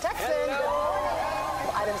high-tech Texan.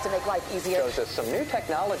 Hello. Items to make life easier. Shows us some new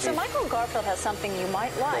technology. So Michael Garfield has something you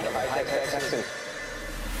might like. The high-tech Texan.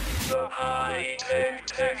 The High-Tech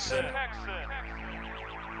Texan.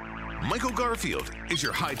 Michael Garfield is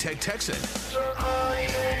your high-tech Texan. The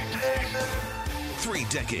High-Tech Texan. 3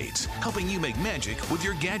 decades helping you make magic with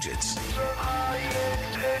your gadgets. The High-Tech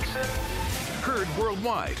Texan. Heard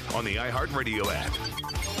worldwide on the iHeartRadio app.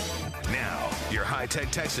 Now, your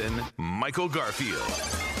high-tech Texan, Michael Garfield.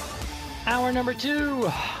 Hour number 2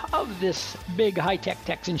 of this big high-tech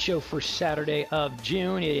Texan show for Saturday of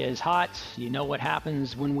June. It is hot. You know what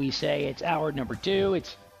happens when we say it's hour number 2.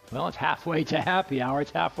 It's halfway to happy hour.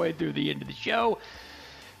 It's halfway through the end of the show.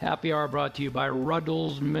 Happy hour brought to you by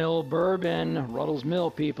Ruddles Mill Bourbon. Ruddles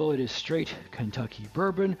Mill, people, it is straight Kentucky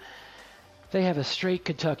bourbon. They have a straight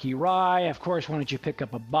Kentucky rye. Of course, why don't you pick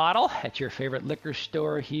up a bottle at your favorite liquor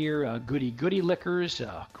store here? Goody Liquors.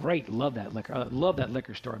 Great. Love that liquor. Love that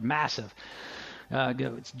liquor store. Massive.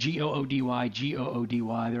 It's Goody.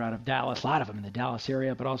 They're out of Dallas. A lot of them in the Dallas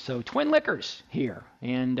area, but also Twin Liquors here.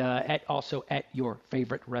 And also at your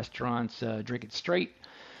favorite restaurants. Drink it straight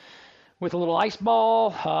with a little ice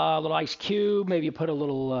ball, a little ice cube. Maybe you put a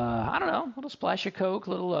little, a little splash of Coke,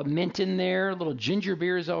 a little mint in there. A little ginger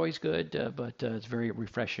beer is always good, but it's very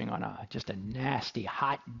refreshing on just a nasty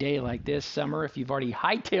hot day like this summer. If you've already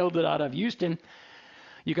hightailed it out of Houston,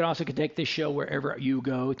 you can also take this show wherever you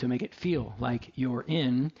go to make it feel like you're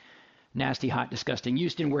in nasty, hot, disgusting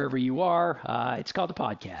Houston, wherever you are. It's called the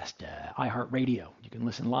podcast, iHeartRadio. You can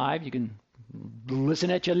listen live. You can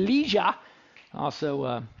listen at your leisure.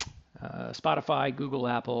 Also, Spotify, Google,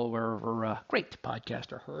 Apple, wherever great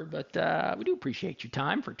podcasts are heard. But we do appreciate your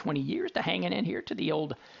time for 20 years to hanging in here to the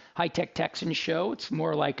old high-tech Texan show. It's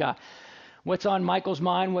more like what's on Michael's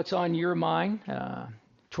mind, what's on your mind.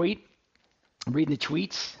 Tweet. I'm reading the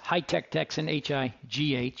tweets. High-tech Texan,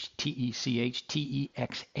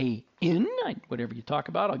 HIGHTECHTEXAN. Whatever you talk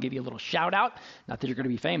about, I'll give you a little shout-out. Not that you're going to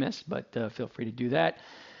be famous, but feel free to do that.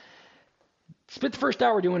 Spent the first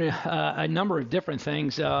hour doing a number of different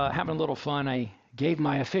things, having a little fun. I gave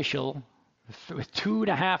my official,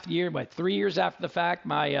 2.5 years, 3 years after the fact,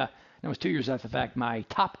 it was 2 years after the fact, my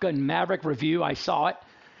Top Gun Maverick review. I saw it.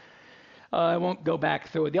 I won't go back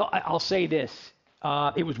through it. I'll say this.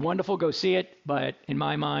 It was wonderful. Go see it. But in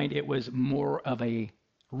my mind, it was more of a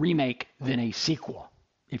remake than a sequel,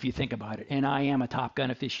 if you think about it. And I am a Top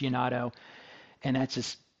Gun aficionado, and that's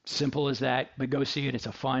as simple as that. But go see it. It's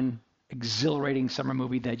a fun, exhilarating summer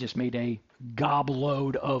movie that just made a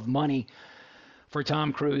gobload of money for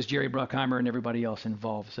Tom Cruise, Jerry Bruckheimer, and everybody else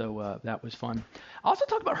involved. So that was fun. I also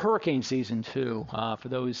talked about hurricane season, too, for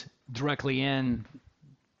those directly in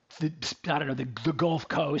the Gulf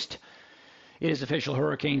Coast. It is official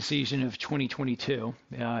hurricane season of 2022.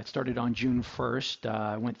 It started on June 1st.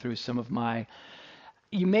 I went through some of my.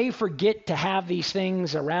 You may forget to have these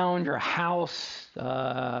things around your house.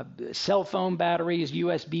 Cell phone batteries,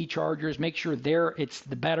 USB chargers. Make sure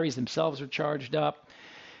the batteries themselves are charged up.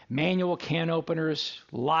 Manual can openers,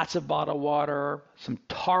 lots of bottled water, some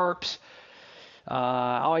tarps.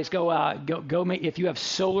 Always go if you have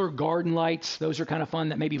solar garden lights, those are kind of fun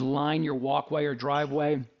that maybe line your walkway or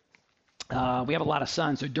driveway. We have a lot of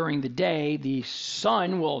sun, so during the day, the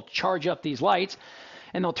sun will charge up these lights,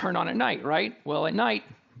 and they'll turn on at night, right? Well, at night,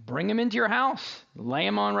 bring them into your house. Lay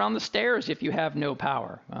them on around the stairs if you have no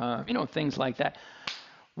power. Things like that.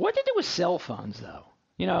 What to do with cell phones, though?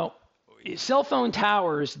 Cell phone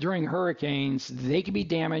towers during hurricanes, they can be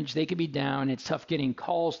damaged, they can be down. It's tough getting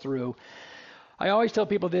calls through. I always tell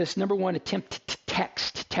people this. Number one, attempt to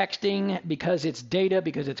text. Texting, because it's data,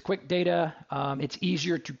 because it's quick data, it's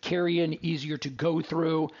easier to carry in, easier to go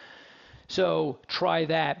through. So try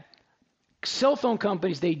that. Cell phone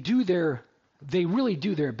companies, they really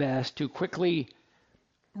do their best to quickly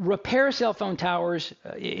repair cell phone towers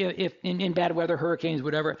if in bad weather, hurricanes,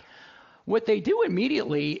 whatever. What they do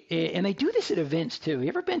immediately, and they do this at events too. You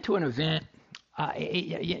ever been to an event?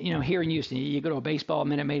 Here in Houston, you go to a baseball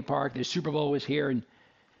Minute Maid Park. The Super Bowl was here, and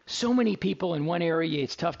so many people in one area,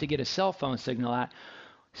 it's tough to get a cell phone signal out.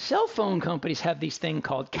 Cell phone companies have these things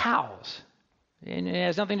called COWs. And it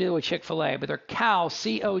has nothing to do with Chick-fil-A, but they're COW,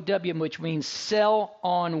 C-O-W, which means cell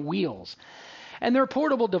on wheels. And they're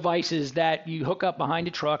portable devices that you hook up behind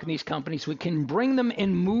a truck, and these companies can bring them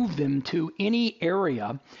and move them to any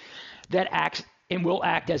area that acts and will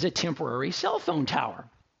act as a temporary cell phone tower.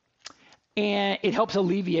 And it helps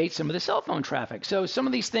alleviate some of the cell phone traffic. So some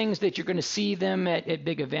of these things that you're going to see them at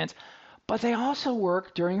big events, but they also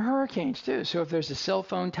work during hurricanes too. So if there's a cell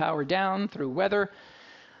phone tower down through weather,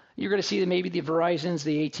 you're going to see that maybe the Verizons,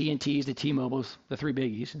 the AT&Ts, the T-Mobiles, the three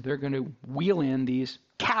biggies, they're going to wheel in these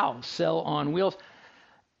COW, cell on wheels.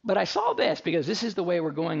 But I saw this because this is the way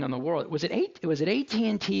we're going on the world. Was it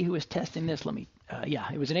AT&T who was testing this?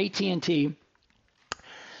 It was an AT&T.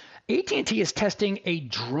 AT&T is testing a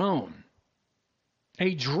drone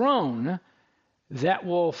that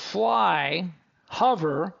will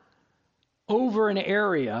hover over an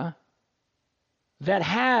area that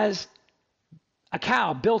has a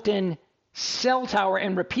COW, built-in cell tower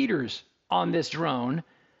and repeaters on this drone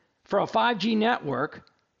for a 5G network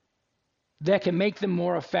that can make them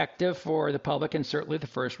more effective for the public and certainly the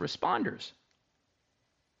first responders.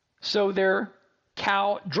 So they're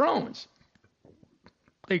COW drones.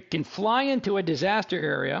 They can fly into a disaster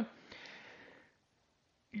area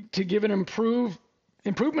to give an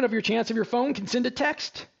improvement of your chance of your phone can send a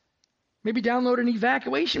text. Maybe download an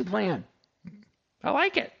evacuation plan. I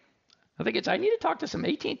like it. I need to talk to some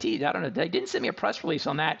AT&T. I don't know. They didn't send me a press release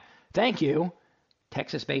on that. Thank you,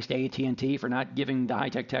 Texas-based AT&T, for not giving the High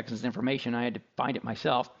Tech Texans information. I had to find it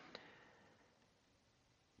myself.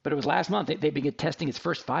 But it was last month they began testing its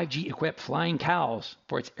first 5G-equipped flying cows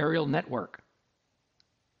for its aerial network.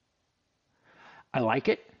 I like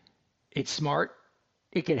it. It's smart.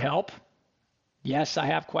 It could help. Yes, I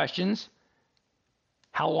have questions.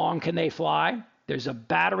 How long can they fly? There's a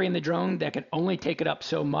battery in the drone that can only take it up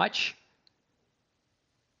so much.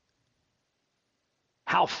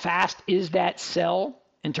 How fast is that cell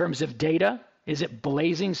in terms of data? Is it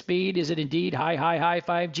blazing speed? Is it indeed high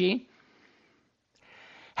 5G?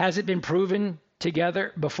 Has it been proven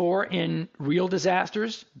together before in real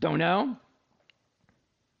disasters? Don't know.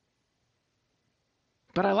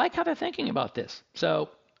 But I like how they're thinking about this. So,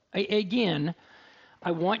 again,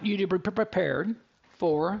 I want you to be prepared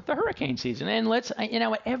for the hurricane season. And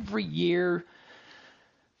every year,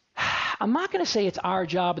 I'm not going to say it's our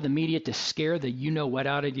job in the media to scare the you-know-what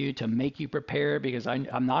out of you, to make you prepare, because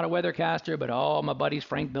I'm not a weathercaster, but all my buddies,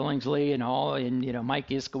 Frank Billingsley and Mike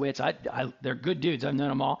Iskowitz, they're good dudes. I've known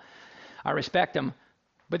them all. I respect them.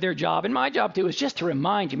 But their job, and my job too, is just to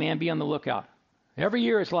remind you, man, be on the lookout. Every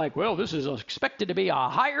year it's like, well, this is expected to be a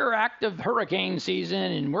higher active hurricane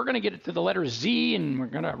season, and we're going to get it to the letter Z, and we're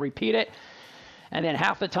going to repeat it. And then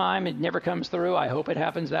half the time it never comes through. I hope it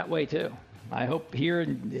happens that way too. I hope here,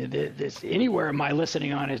 anywhere my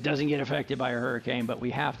listening on it doesn't get affected by a hurricane, but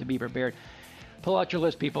we have to be prepared. Pull out your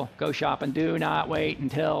list, people. Go shopping. Do not wait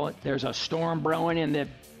until there's a storm brewing in the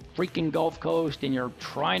freaking Gulf Coast and you're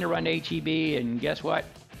trying to run HEB, and guess what?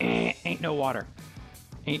 Ain't no water.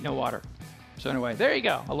 Ain't no water. So anyway, there you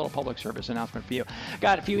go. A little public service announcement for you.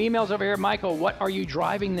 Got a few emails over here. Michael, what are you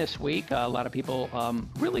driving this week? A lot of people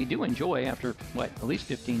really do enjoy, after, at least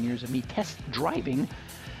 15 years of me test driving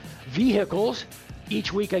vehicles.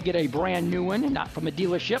 Each week I get a brand new one, not from a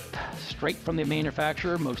dealership, straight from the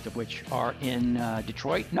manufacturer, most of which are in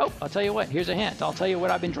Detroit. Nope, I'll tell you what, here's a hint. I'll tell you what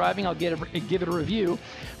I've been driving. I'll give it a review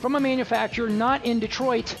from a manufacturer not in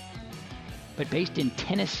Detroit, but based in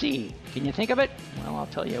Tennessee. Can you think of it? Well, I'll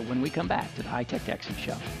tell you when we come back to the High Tech Texan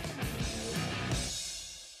Show.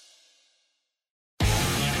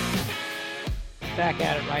 Back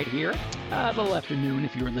at it right here, a little afternoon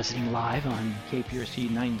if you were listening live on KPRC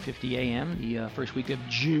 950 AM, the first week of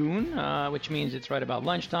June, which means it's right about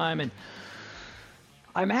lunchtime. And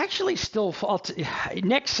I'm actually still,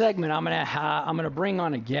 next segment, I'm gonna bring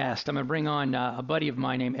on a guest. I'm gonna bring on a buddy of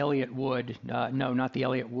mine named Elliot Wood. No, not the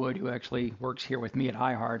Elliot Wood who actually works here with me at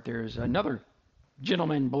iHeart. There's another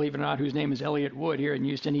gentleman, believe it or not, whose name is Elliot Wood here in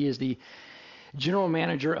Houston. He is the general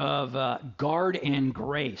manager of Guard and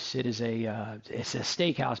Grace. It's a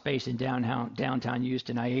steakhouse based in downtown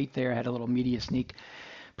Houston. I ate there, had a little media sneak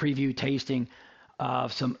preview tasting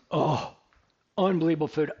of some unbelievable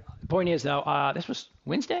food. The point is though, this was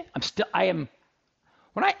Wednesday. I haven't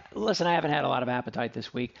had a lot of appetite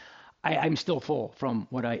this week. I'm still full from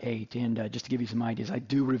what I ate, and just to give you some ideas, I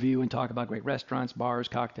do review and talk about great restaurants, bars,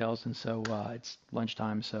 cocktails, and so it's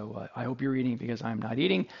lunchtime. So I hope you're eating because I'm not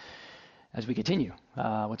eating. As we continue,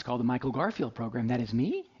 what's called the Michael Garfield program. That is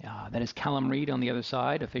me. That is Callum Reed on the other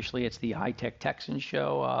side. Officially, it's the High Tech Texan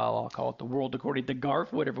Show. I'll call it the World According to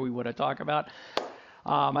Garf, whatever we want to talk about.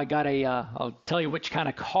 I'll tell you which kind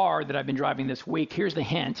of car that I've been driving this week. Here's the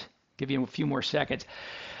hint. Give you a few more seconds.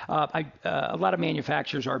 A lot of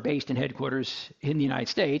manufacturers are based in headquarters in the United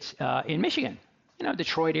States, in Michigan,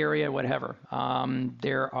 Detroit area, whatever.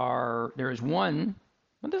 There is one.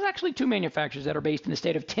 Well, there's actually two manufacturers that are based in the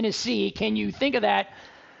state of Tennessee. Can you think of that?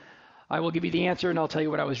 I will give you the answer, and I'll tell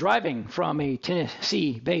you what I was driving from a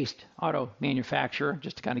Tennessee-based auto manufacturer,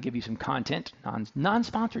 just to kind of give you some content,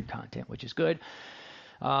 non-sponsored content, which is good.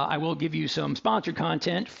 I will give you some sponsored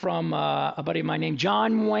content from a buddy of mine named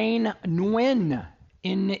John Wayne Nguyen,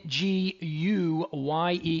 Nguyen,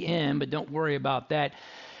 but don't worry about that.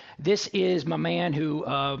 This is my man who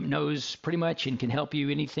knows pretty much and can help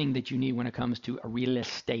you anything that you need when it comes to real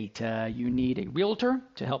estate. You need a realtor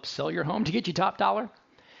to help sell your home to get you top dollar.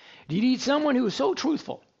 Do you need someone who is so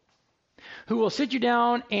truthful, who will sit you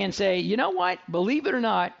down and say, you know what, believe it or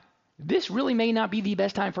not, this really may not be the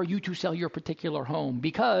best time for you to sell your particular home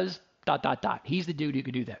because ... He's the dude who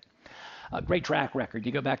could do that. Great track record.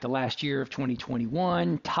 You go back to last year of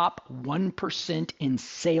 2021, top 1% in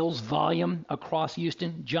sales volume across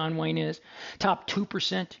Houston, John Wayne is. Top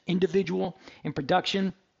 2% individual in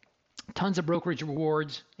production. Tons of brokerage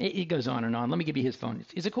rewards. It goes on and on. Let me give you his phone.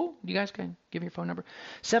 Is it cool? You guys can give me your phone number.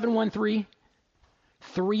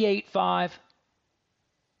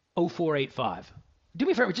 713-385-0485. Do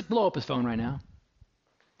me a favor, just blow up his phone right now.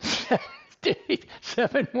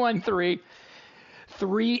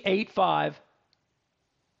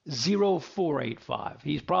 713-385-0485.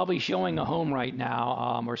 He's probably showing a home right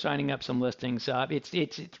now. We're signing up some listings.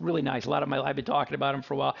 It's really nice. I've been talking about him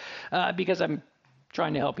for a while because I'm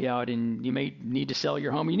trying to help you out, and you may need to sell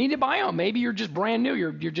your home. You need to buy a home. Maybe you're just brand new.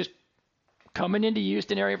 You're just coming into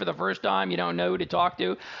Houston area for the first time. You don't know who to talk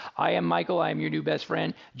to. I am Michael. I am your new best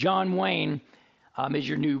friend. John Wayne is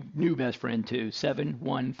your new best friend too.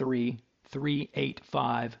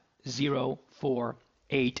 713-385-0485.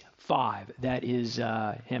 That is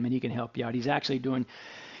him, and he can help you out. He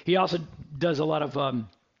also does a lot of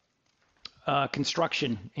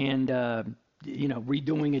construction and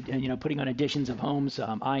redoing it, and putting on additions of homes.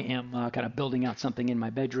 I am kind of building out something in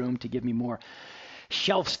my bedroom to give me more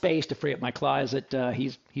shelf space to free up my closet.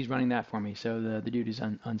 He's running that for me, so the dude is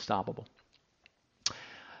unstoppable.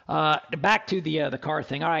 Back to the car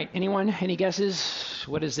thing. All right, anyone? Any guesses?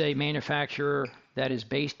 What is a manufacturer that is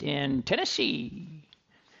based in Tennessee?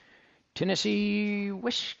 Tennessee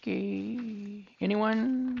whiskey.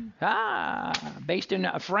 Anyone? Based in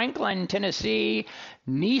Franklin, Tennessee.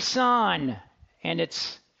 Nissan and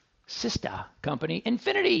its sister company,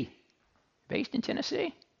 Infiniti, based in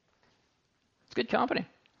Tennessee. It's a good company.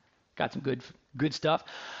 Got some good stuff.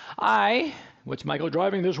 What's Michael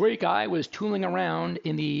driving this week? I was tooling around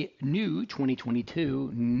in the new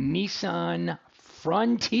 2022 Nissan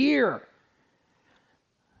Frontier.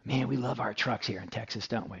 Man, we love our trucks here in Texas,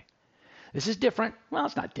 don't we? This is different. Well,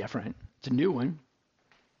 it's not different. It's a new one.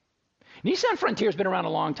 Nissan Frontier's been around a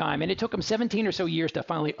long time, and it took them 17 or so years to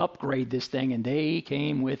finally upgrade this thing, and they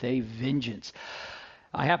came with a vengeance.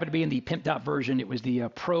 I happen to be in the pimped out version. It was the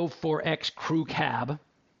Pro 4X Crew Cab.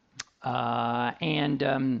 God,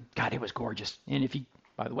 it was gorgeous. And if you,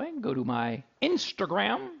 by the way, go to my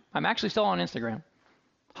Instagram, I'm actually still on Instagram.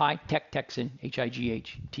 High Tech Texan,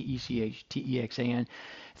 HIGHTECHTEXAN.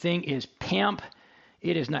 Thing is pimp.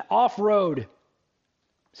 It is not off-road.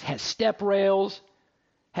 It has step rails,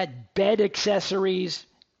 had bed accessories,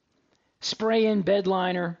 spray-in bed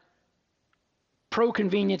liner, pro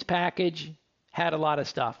convenience package, had a lot of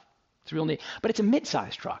stuff. It's real neat. But it's a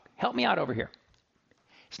mid-size truck. Help me out over here.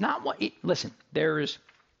 It's not what listen, there's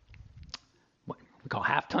what we call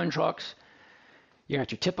half-ton trucks. You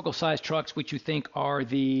got your typical size trucks, which you think are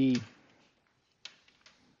the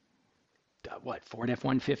Ford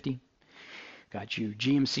F-150. Got your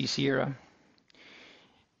GMC Sierra.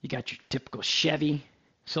 You got your typical Chevy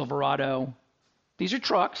Silverado. These are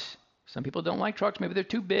trucks. Some people don't like trucks. Maybe they're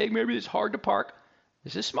too big. Maybe it's hard to park.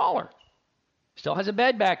 This is smaller. Still has a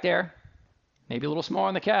bed back there. Maybe a little smaller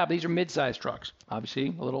in the cab. These are mid-size trucks.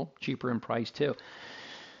 Obviously, a little cheaper in price, too.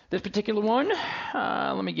 This particular one,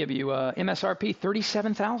 let me give you MSRP,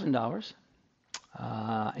 $37,000.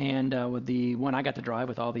 And with the one I got to drive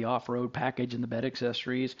with all the off-road package and the bed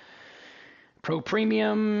accessories, Pro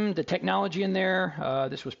Premium, the technology in there,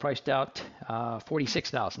 this was priced out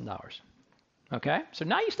 $46,000. Okay, so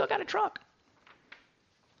now you still got a truck.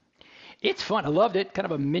 It's fun. I loved it. Kind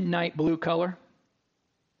of a midnight blue color.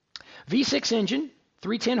 V6 engine,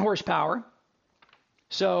 310 horsepower.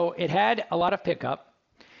 So it had a lot of pickup.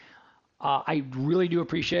 I really do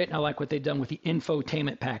appreciate, and I like what they've done with the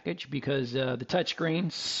infotainment package, because the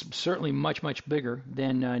touchscreen certainly much, much bigger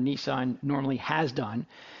than Nissan normally has done,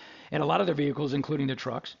 and a lot of their vehicles, including the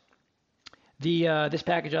trucks. This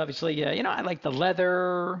package, obviously, I like the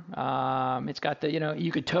leather. It's got the,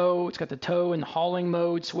 you could tow. It's got the tow and hauling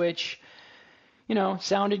mode switch.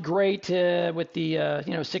 Sounded great with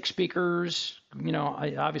the, 6 speakers.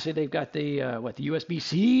 Obviously they've got the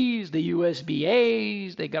USB-Cs, the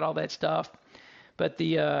USB-As. They got all that stuff. But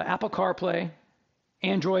the Apple CarPlay,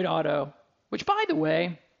 Android Auto, which, by the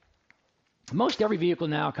way, most every vehicle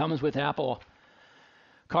now comes with Apple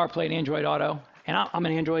CarPlay and Android Auto. And I'm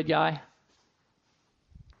an Android guy.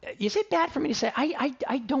 Is it bad for me to say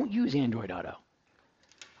I don't use Android Auto?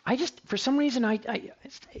 I just, for some reason,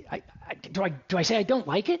 do I say I don't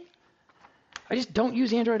like it? I just don't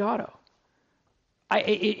use Android Auto.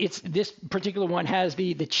 It's this particular one has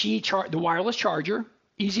the Qi the wireless charger,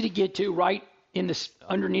 easy to get to, right in this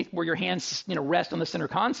underneath where your hands rest on the center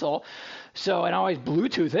console. So, and I always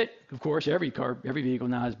Bluetooth it. Of course, every vehicle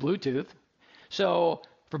now has Bluetooth. So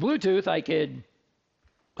for Bluetooth, I could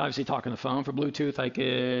obviously talk on the phone. For Bluetooth, I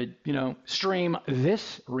could, stream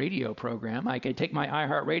this radio program. I could take my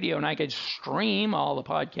iHeartRadio and I could stream all the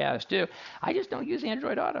podcasts too. I just don't use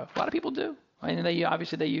Android Auto. A lot of people do. And they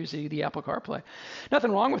use the Apple CarPlay.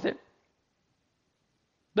 Nothing wrong with it.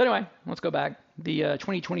 But anyway, let's go back. The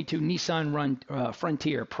 2022 Nissan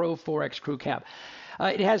Frontier Pro 4X Crew Cab.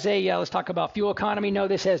 It has let's talk about fuel economy. No,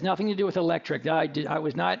 this has nothing to do with electric. I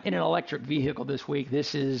was not in an electric vehicle this week.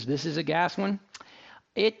 This is a gas one.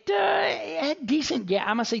 It had decent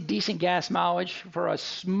gas mileage for a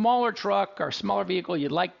smaller truck or smaller vehicle.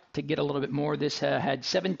 You'd like to get a little bit more. This had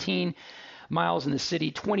 17 miles in the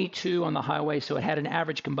city, 22 on the highway, so it had an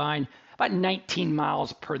average combined about 19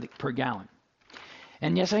 miles per gallon.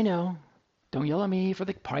 And yes, I know, don't yell at me for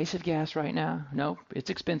the price of gas right now. No, it's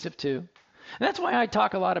expensive too. And that's why I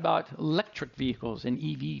talk a lot about electric vehicles and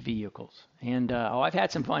EV vehicles. And I've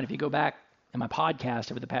had some fun. If you go back in my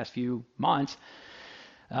podcast over the past few months,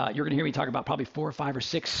 you're going to hear me talk about probably 4 or 5 or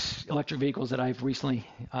 6 electric vehicles that I've recently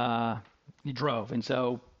drove. And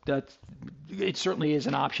so it certainly is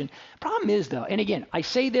an option. Problem is, though, and again, I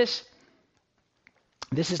say this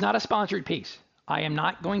is not a sponsored piece. I am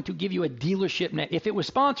not going to give you a dealership name. If it was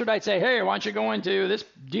sponsored, I'd say, hey, why don't you go into this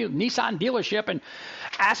Nissan dealership and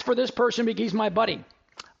ask for this person because he's my buddy.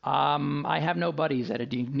 I have no buddies at a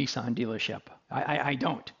Nissan dealership. I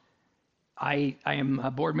don't. I am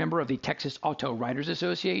a board member of the Texas Auto Writers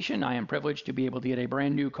Association. I am privileged to be able to get a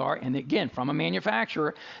brand new car. And again, from a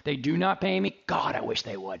manufacturer, they do not pay me. God, I wish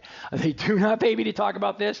they would. They do not pay me to talk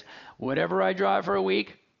about this. Whatever I drive for a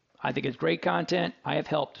week, I think it's great content. I have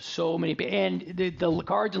helped so many people. And the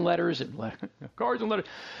cards and letters, the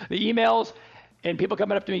emails, and people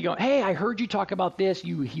coming up to me going, hey, I heard you talk about this.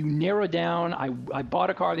 You narrowed down. I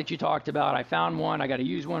bought a car that you talked about. I found one. I got to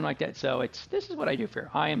use one like that. So this is what I do for you.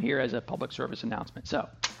 I am here as a public service announcement. So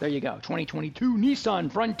there you go. 2022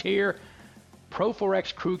 Nissan Frontier Pro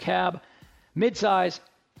 4X Crew Cab. Midsize,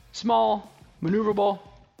 small, maneuverable.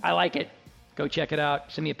 I like it. Go check it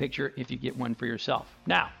out. Send me a picture if you get one for yourself.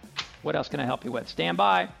 Now, what else can I help you with? Stand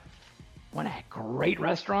by. Want a great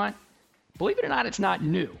restaurant? Believe it or not, it's not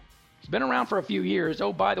new. It's been around for a few years.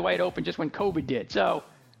 Oh, by the way, it opened just when COVID did. So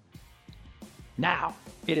Now,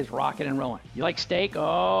 it is rocking and rolling. You like steak?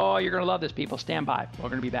 Oh, you're going to love this, people. Stand by. We're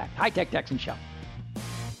going to be back. High Tech Texan Show.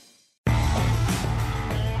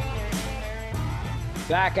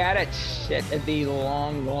 Back at it at the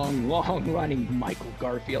long running Michael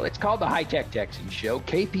Garfield. It's called the High Tech Texan Show.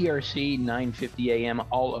 KPRC 950 AM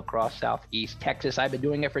all across Southeast Texas. I've been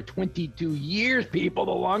doing it for 22 years, people.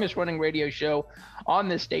 The longest running radio show on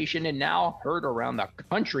this station and now heard around the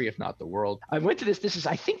country, if not the world. I went to this. This is,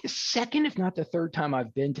 I think, the second, if not the third time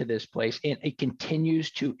I've been to this place, and it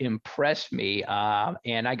continues to impress me.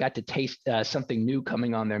 And I got to taste something new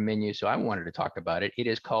coming on their menu, so I wanted to talk about it. It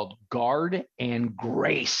is called Guard and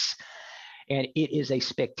Grace, and it is a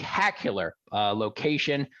spectacular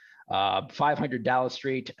location. 500 Dallas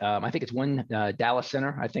Street. I think it's One Dallas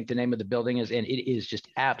Center. I think the name of the building is, and it is just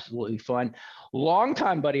absolutely fun.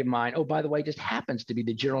 Longtime buddy of mine. Oh, by the way, just happens to be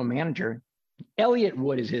the general manager. Elliot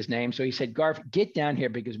Wood is his name. So he said, Garf, get down here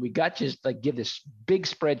because we got to just give this big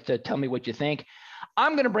spread to tell me what you think.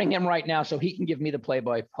 I'm going to bring him right now so he can give me the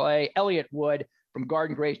play-by-play. Elliot Wood from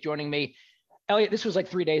Guard and Grace joining me. Elliot, this was like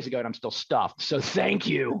 3 days ago and I'm still stuffed. So thank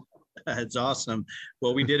you. That's awesome.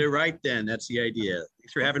 Well, we did it right then. That's the idea.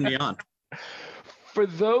 Thanks for having me on. For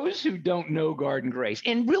those who don't know Guard and Grace,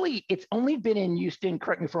 and really it's only been in Houston,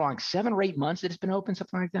 correct me if I'm wrong, 7 or 8 months that it's been open,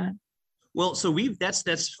 something like that? Well, so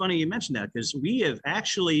that's funny you mentioned that because we have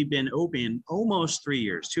actually been open almost 3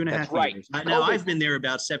 years, 2.5 years. Now I've been there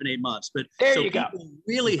about 7, 8 months, but there so you go. People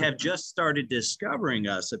really have just started discovering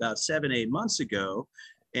us about 7, 8 months ago.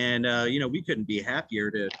 And, we couldn't be happier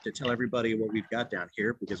to tell everybody what we've got down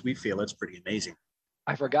here because we feel it's pretty amazing.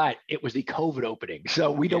 I forgot it was the COVID opening. So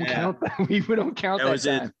we don't count. We don't count that. That was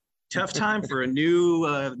a tough time for a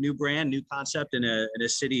new brand, new concept in a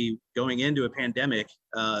city going into a pandemic.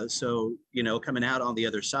 So, coming out on the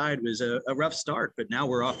other side was a rough start, but now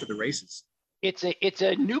we're off to the races. It's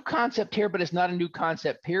a new concept here, but it's not a new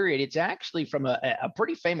concept, period. It's actually from a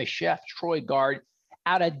pretty famous chef, Troy Guard,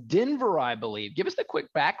 out of Denver, I believe. Give us the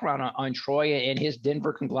quick background on Troy and his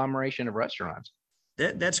Denver conglomeration of restaurants.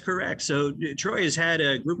 That's correct. So Troy has had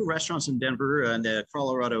a group of restaurants in Denver and the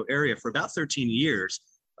Colorado area for about 13 years.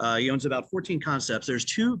 He owns about 14 concepts. There's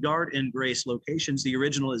 2 Guard and Grace locations. The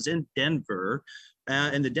original is in Denver.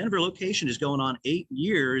 And the Denver location is going on 8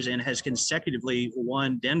 years and has consecutively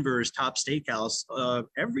won Denver's top steakhouse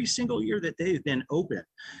every single year that they've been open.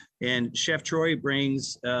 And Chef Troy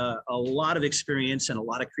brings a lot of experience and a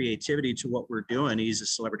lot of creativity to what we're doing. He's a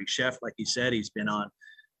celebrity chef, like he said. He's been on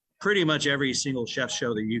pretty much every single chef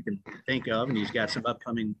show that you can think of, and he's got some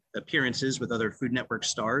upcoming appearances with other Food Network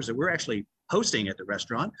stars that we're actually hosting at the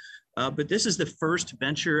restaurant. But this is the first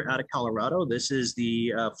venture out of Colorado. This is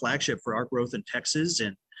the flagship for our growth in Texas.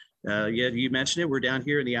 And you mentioned it. We're down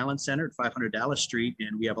here in the Allen Center at 500 Dallas Street,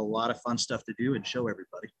 and we have a lot of fun stuff to do and show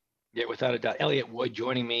everybody. Yeah, without a doubt. Elliot Wood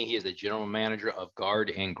joining me. He is the general manager of Guard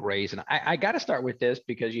and Grace. And I got to start with this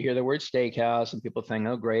because you hear the word steakhouse and people think,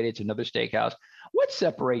 oh, great, it's another steakhouse. What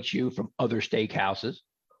separates you from other steakhouses?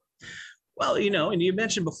 Well, and you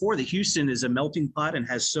mentioned before that Houston is a melting pot and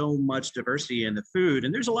has so much diversity in the food.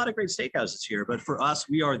 And there's a lot of great steakhouses here. But for us,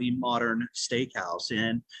 we are the modern steakhouse.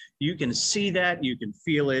 And you can see that. You can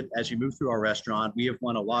feel it as you move through our restaurant. We have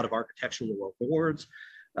won a lot of architectural awards.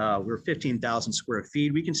 We're 15,000 square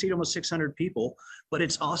feet. We can seat almost 600 people, but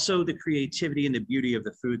it's also the creativity and the beauty of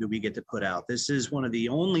the food that we get to put out. This is one of the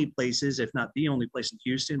only places, if not the only place in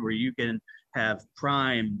Houston, where you can have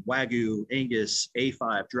prime, Wagyu, Angus,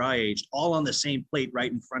 A5, dry aged, all on the same plate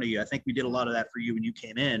right in front of you. I think we did a lot of that for you when you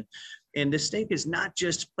came in. And the steak is not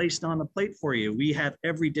just placed on the plate for you. We have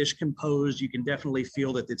every dish composed. You can definitely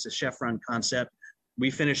feel that it's a chef-run concept. We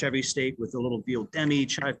finish every steak with a little veal demi,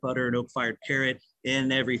 chive butter, and oak-fired carrot,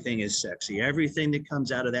 and everything is sexy. Everything that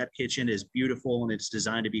comes out of that kitchen is beautiful, and it's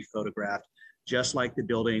designed to be photographed, just like the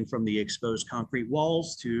building, from the exposed concrete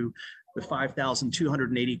walls to the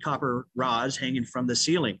 5,280 copper rods hanging from the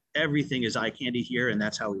ceiling. Everything is eye candy here, and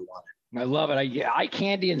that's how we want it. I love it. Eye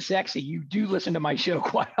candy and sexy. You do listen to my show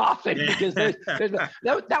quite often because that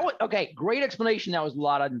was okay. Great explanation. That was a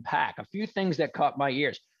lot to unpack. A few things that caught my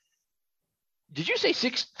ears. Did you say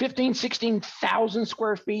 16,000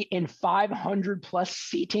 square feet and 500 plus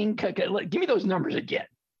seating? Give me those numbers again.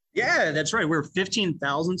 Yeah, that's right. We're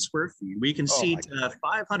 15,000 square feet. We can seat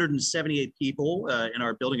 578 people in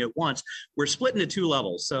our building at once. We're split into 2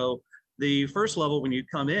 levels. So the first level, when you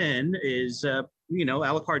come in, is a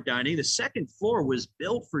la carte dining. The second floor was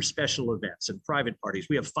built for special events and private parties.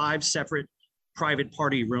 We have 5 separate private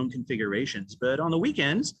party room configurations. But on the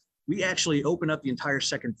weekends, we actually open up the entire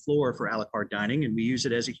second floor for a la carte dining, and we use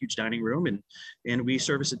it as a huge dining room, and we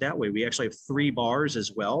service it that way. We actually have 3 bars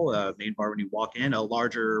as well. Main bar when you walk in, a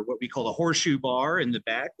larger, what we call a horseshoe bar in the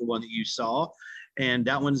back, the one that you saw. And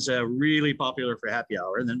that one's really popular for happy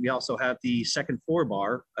hour. And then we also have the second floor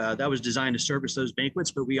bar that was designed to service those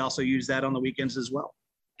banquets, but we also use that on the weekends as well.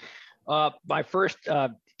 My first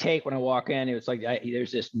take when I walk in, it was like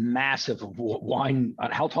there's this massive wine.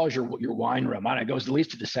 How tall is your wine room? I don't know, it goes at least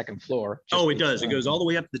to the second floor. Oh, it does. It goes all the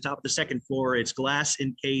way up to the top of the second floor. It's glass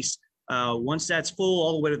encased. Once that's full,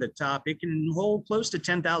 all the way to the top, it can hold close to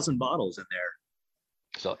 10,000 bottles in there.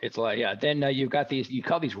 So it's like, yeah. Then you've got these, you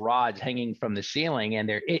call these rods hanging from the ceiling, and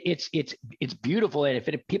it's beautiful. And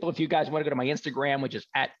if you guys want to go to my Instagram, which is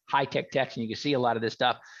at High Tech Texan, you can see a lot of this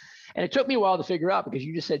stuff. And it took me a while to figure out, because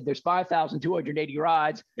you just said there's 5,280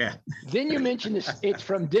 rods. Yeah. Then you mentioned this, it's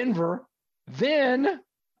from Denver. Then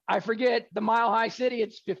I forget the Mile High City.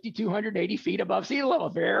 It's 5,280 feet above sea level.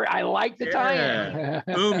 I like the tie-in.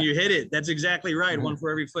 Boom, you hit it. That's exactly right. One for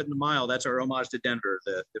every foot in the mile. That's our homage to Denver,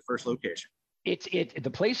 the first location.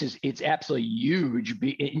 The place it's absolutely huge.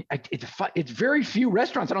 It's very few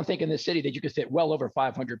restaurants, I don't think, in this city that you could fit well over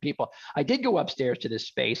 500 people. I did go upstairs to this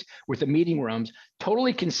space with the meeting rooms.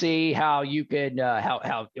 Totally can see how you could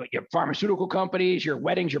how your pharmaceutical companies, your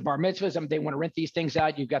weddings, your bar mitzvahs, they want to rent these things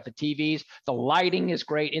out. You've got the TVs, the lighting is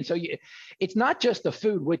great, and so it's not just the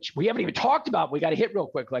food, which we haven't even talked about. We got to hit real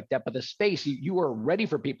quick like that, but the space, you are ready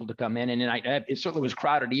for people to come in, and it certainly was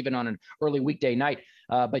crowded even on an early weekday night.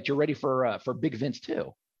 But you're ready for big events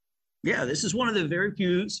too. Yeah, this is one of the very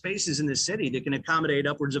few spaces in the city that can accommodate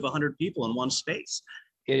upwards of 100 people in one space.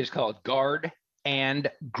 It is called Guard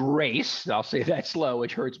and Grace. I'll say that slow,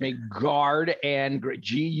 which hurts me. Guard and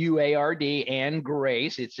Guard and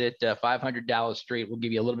Grace. It's at 500 Dallas Street. We'll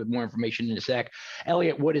give you a little bit more information in a sec.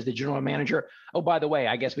 Elliot Wood is the general manager. Oh, by the way,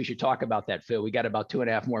 I guess we should talk about that, Phil. We got about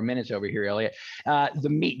 2.5 more minutes over here, Elliot. The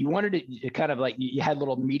meat, you wanted to kind of like, you had a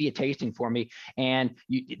little media tasting for me, and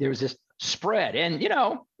there was this spread, and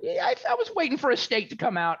I was waiting for a steak to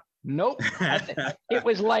come out. Nope. It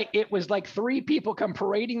was like 3 people come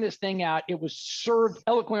parading this thing out. It was served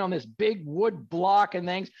eloquently on this big wood block and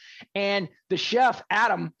things. And the chef,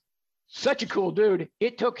 Adam, such a cool dude.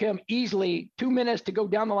 It took him easily 2 minutes to go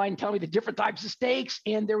down the line and tell me the different types of steaks.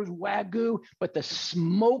 And there was Wagyu, but the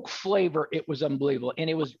smoke flavor, it was unbelievable.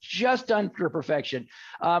 And it was just done to perfection.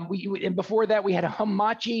 And before that, we had a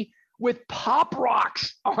hamachi with Pop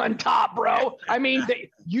Rocks on top, bro. I mean,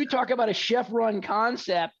 you talk about a chef-run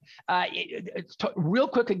concept. Real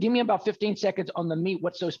quickly, give me about 15 seconds on the meat.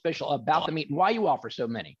 What's so special about the meat, and why you offer so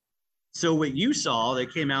many? So what you saw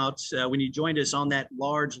that came out when you joined us on that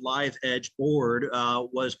large live edge board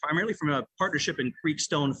was primarily from a partnership in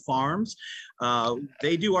Creekstone Farms.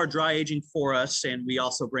 They do our dry aging for us, and we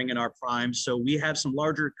also bring in our prime. So we have some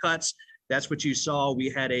larger cuts. That's what you saw. We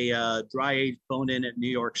had a dry aged bone-in at New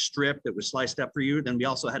York strip that was sliced up for you. Then we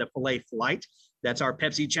also had a filet flight. That's our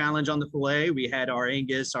Pepsi challenge on the filet. We had our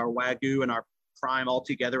Angus, our Wagyu, and our prime all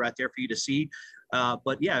together out there for you to see.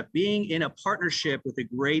 But yeah, being in a partnership with a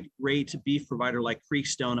great beef provider like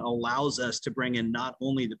Creekstone allows us to bring in not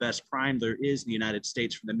only the best prime there is in the United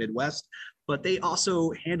States from the Midwest, but they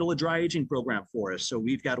also handle a dry aging program for us. So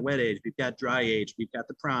we've got wet age, we've got dry age, we've got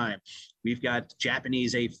the prime, we've got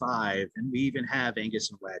Japanese A5, and we even have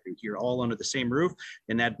Angus and Wagyu here all under the same roof.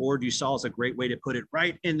 And that board you saw is a great way to put it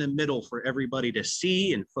right in the middle for everybody to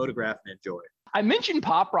see and photograph and enjoy. I mentioned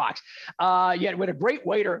Pop Rocks. Yeah, with a great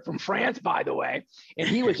waiter from France, by the way, and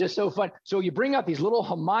he was just so fun. So you bring out these little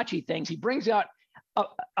hamachi things. He brings out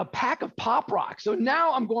a pack of Pop Rocks. So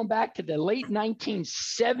now I'm going back to the late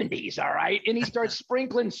 1970s, all right? And he starts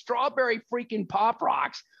sprinkling strawberry freaking Pop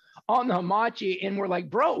Rocks on the hamachi, and we're like,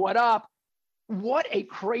 bro, what up? What a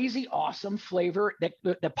crazy, awesome flavor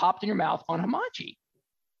that popped in your mouth on hamachi.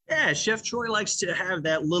 Yeah, Chef Troy likes to have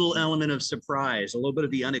that little element of surprise, a little bit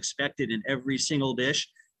of the unexpected in every single dish.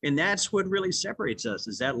 And that's what really separates us,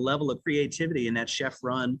 is that level of creativity and that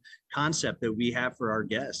chef-run concept that we have for our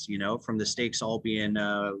guests, from the steaks all being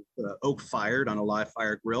oak-fired on a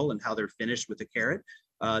live-fire grill and how they're finished with the carrot,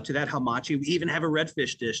 to that hamachi. We even have a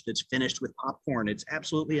redfish dish that's finished with popcorn. It's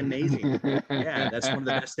absolutely amazing. Yeah, that's one of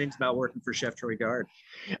the best things about working for Chef Troy Guard.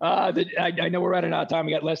 I know we're running out of time.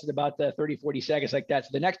 We got less than about 30, 40 seconds like that. So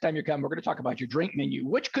the next time you come, we're going to talk about your drink menu,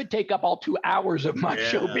 which could take up all 2 hours of my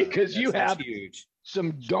show, because you have huge.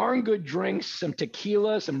 Some darn good drinks, some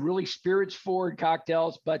tequila, some really spirits-forward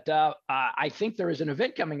cocktails. But I think there is an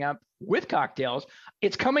event coming up with cocktails.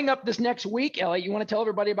 It's coming up this next week, Elliot. You want to tell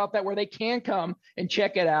everybody about that, where they can come and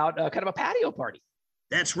check it out, kind of a patio party?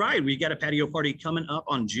 That's right. We got a patio party coming up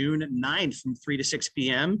on June 9th from 3 to 6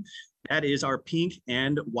 p.m. That is our pink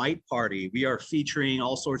and white party. We are featuring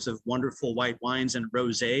all sorts of wonderful white wines and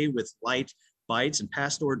rosé with light bites and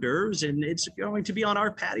past hors d'oeuvres, and it's going to be on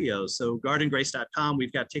our patio. So gardengrace.com,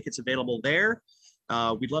 we've got tickets available there.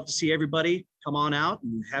 We'd love to see everybody come on out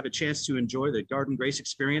and have a chance to enjoy the Garden Grace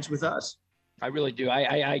experience with us. I really do.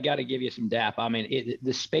 I got to give you some dap. I mean,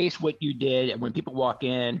 the space, what you did, and when people walk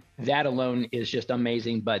in, that alone is just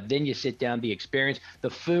amazing. But then you sit down, the experience,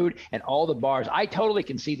 the food, and all the bars. I totally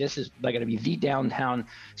can see this is going to be the downtown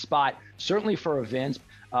spot, certainly for events.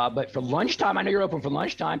 But for lunchtime, I know you're open for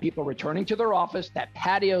lunchtime. People returning to their office. That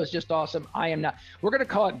patio is just awesome. I am not. We're going to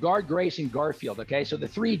call it Guard, Grace, and Garfield. Okay, so the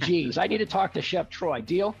 3 Gs. I need to talk to Chef Troy.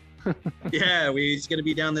 Deal? Yeah, he's going to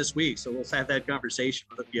be down this week, so we'll have that conversation.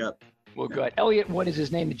 We'll hook you up. Well, good. Elliot Wood is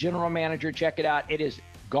his name, the general manager. Check it out. It is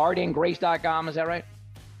gardengrace.com. Is that right?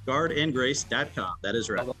 Gardengrace.com. That is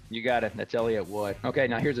right. You got it. That's Elliot Wood. Okay,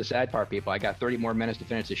 now here's the sad part, people. I got 30 more minutes to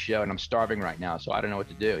finish the show, and I'm starving right now, so I don't know what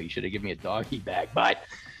to do. You should have given me a doggy bag, but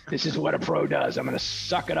this is what a pro does. I'm going to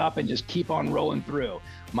suck it up and just keep on rolling through.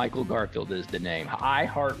 Michael Garfield is the name.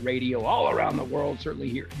 iHeartRadio all around the world, certainly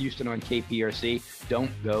here in Houston on KPRC.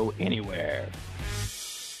 Don't go anywhere.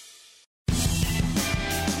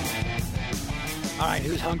 All right,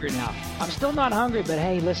 who's hungry now? I'm still not hungry, but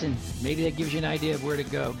hey, listen, maybe that gives you an idea of where to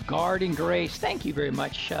go. Garden Grace, thank you very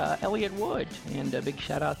much, Elliot Wood. And a big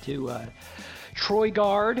shout out to Troy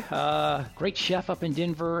Guard, great chef up in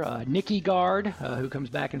Denver. Nikki Guard, who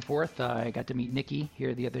comes back and forth. I got to meet Nikki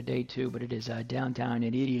here the other day too, but it is downtown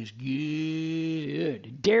and it is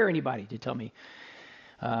good. Dare anybody to tell me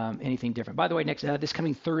anything different. By the way, next this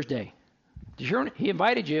coming Thursday, he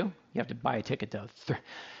invited you. You have to buy a ticket though.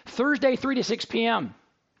 Thursday, 3 to 6 p.m.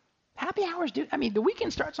 Happy hours, dude. I mean, the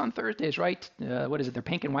weekend starts on Thursdays, right? What is it? Their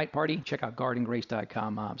pink and white party? Check out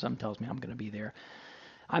gardengrace.com. Something tells me I'm going to be there.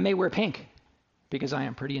 I may wear pink because I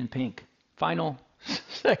am pretty in pink. Final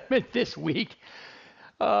segment this week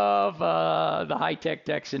of the High Tech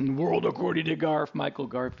Texan World According to Garf, Michael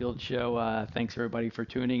Garfield Show. Thanks, everybody, for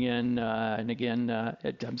tuning in. And again,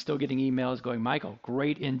 I'm still getting emails going, Michael,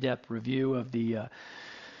 great in-depth review of the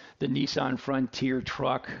Nissan Frontier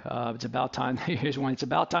truck. It's about time. Here's one. It's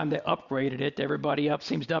about time they upgraded it. Everybody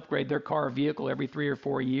seems to upgrade their car or vehicle every 3 or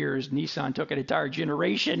 4 years. Nissan took an entire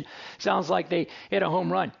generation. Sounds like they hit a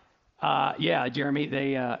home run. Yeah, Jeremy,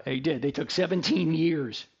 they did. They took 17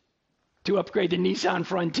 years to upgrade the Nissan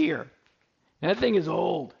Frontier. That thing is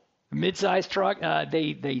old. A mid-sized truck.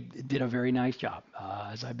 They did a very nice job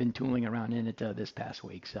as I've been tooling around in it this past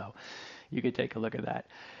week. So you could take a look at that.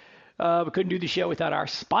 We couldn't do the show without our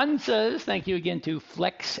sponsors. Thank you again to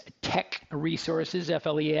Flex Tech Resources,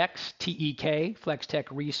 FLEXTEK, Flex Tech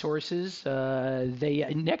Resources.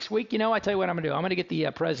 Next week, I tell you what I'm going to do. I'm going to get the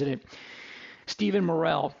president, Stephen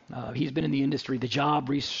Morrell. He's been in the industry, the job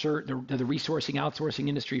research, the resourcing, outsourcing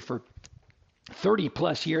industry for 30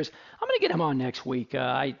 plus years. I'm going to get him on next week.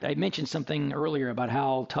 I mentioned something earlier about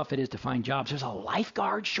how tough it is to find jobs. There's a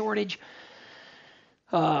lifeguard shortage.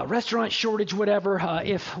 Restaurant shortage, whatever.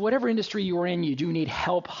 If whatever industry you are in, you do need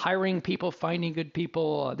help hiring people, finding good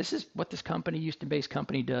people. This is what this company, Houston-based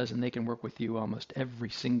company, does, and they can work with you almost every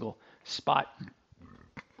single spot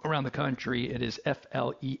around the country. It is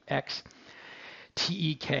FLEXTEK,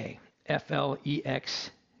 FLEXTEK,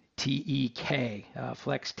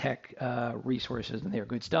 Flex Tech Resources, and they're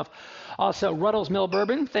good stuff. Also, Ruddles Mill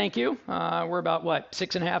Bourbon, thank you. We're about,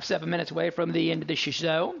 6.5, 7 minutes away from the end of the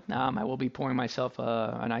show. I will be pouring myself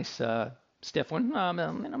a nice stiff one,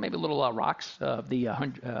 maybe a little rocks of the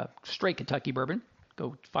straight Kentucky bourbon.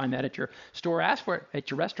 Go find that at your store. Ask for it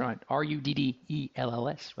at your restaurant,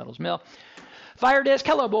 RUDDELLS, Ruddles Mill. Fire Disc,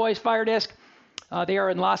 hello boys, Fire Disc. They are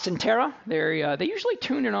in La Centera. They usually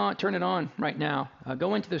turn it on right now.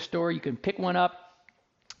 Go into the store. You can pick one up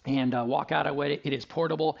and walk out with it. It is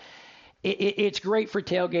portable. It's great for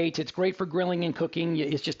tailgates. It's great for grilling and cooking.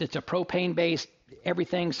 It's a propane-based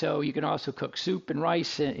everything, so you can also cook soup and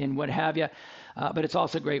rice and what have you. But it's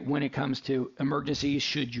also great when it comes to emergencies,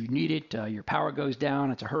 should you need it. Your power goes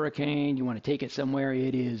down. It's a hurricane. You want to take it somewhere.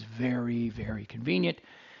 It is very, very convenient.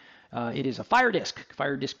 It is a Fire Disc,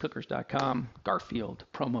 firedisccookers.com, Garfield,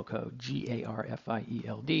 promo code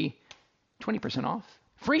GARFIELD, 20% off.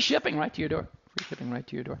 Free shipping right to your door.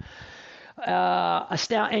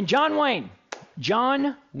 And John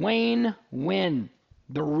Wayne Wynn,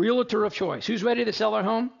 the realtor of choice. Who's ready to sell their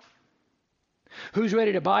home? Who's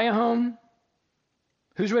ready to buy a home?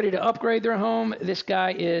 Who's ready to upgrade their home? This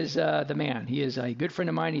guy is the man. He is a good friend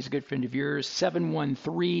of mine. He's a good friend of yours.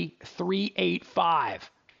 713-385.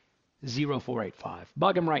 0485.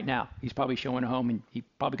 Bug him right now. He's probably showing a home, and he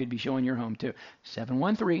probably could be showing your home too.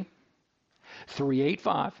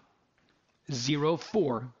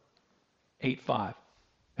 713-385-0485.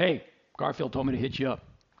 Hey, Garfield told me to hit you up.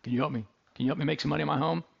 Can you help me? Can you help me make some money on my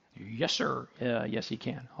home? Yes, sir. Yes, he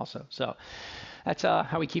can also. So that's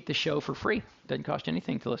how we keep the show for free. Doesn't cost you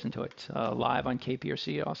anything to listen to it. Live on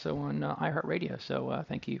KPRC, also on iHeartRadio. So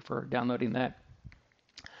thank you for downloading that.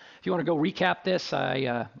 If you want to go recap this,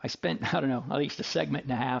 I spent, I don't know, at least a segment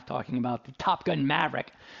and a half talking about the Top Gun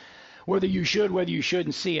Maverick, whether you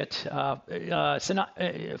shouldn't see it.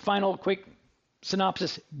 Final quick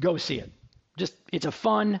synopsis, go see it. It's a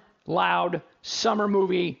fun, loud, summer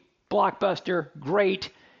movie, blockbuster, great.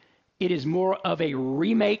 It is more of a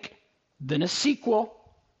remake than a sequel.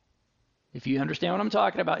 If you understand what I'm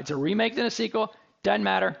talking about, it's a remake than a sequel. Doesn't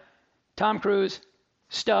matter. Tom Cruise,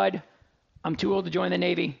 stud. I'm too old to join the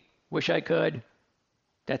Navy. Wish I could.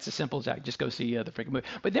 That's as simple as that. Just go see the freaking movie.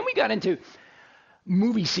 But then we got into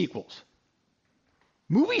movie sequels.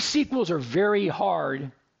 Movie sequels are very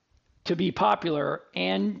hard to be popular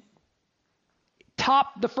and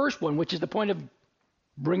top the first one, which is the point of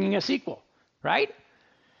bringing a sequel, right?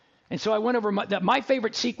 And so I went over my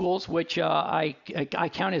favorite sequels, which I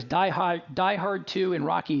count as Die Hard 2 and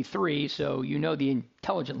Rocky 3, so you know the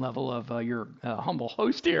intelligent level of your humble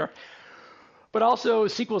host here. But also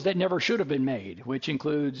sequels that never should have been made, which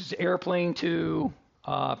includes Airplane 2,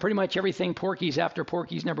 pretty much everything Porky's after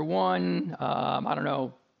Porky's number 1. I don't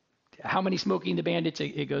know how many Smokey and the Bandits,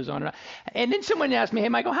 it goes on and on. And then someone asked me, hey,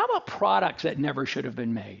 Michael, how about products that never should have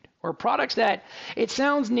been made? Or products that, it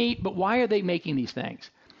sounds neat, but why are they making these things?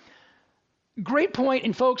 Great point,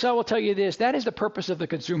 and folks, I will tell you this, that is the purpose of the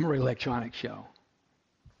Consumer Electronics Show.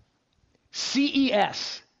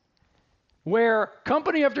 CES, where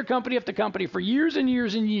company after company after company for years and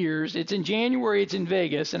years and years, it's in January, it's in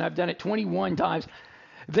Vegas, and I've done it 21 times,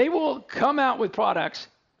 they will come out with products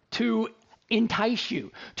to entice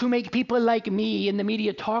you, to make people like me in the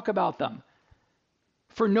media talk about them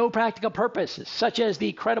for no practical purposes, such as the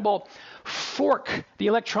incredible fork, the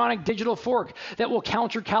electronic digital fork that will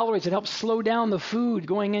count your calories. It helps slow down the food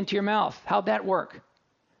going into your mouth. How'd that work?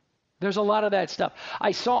 There's a lot of that stuff.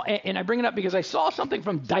 I saw, and I bring it up because I saw something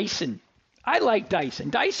from Dyson. I like Dyson.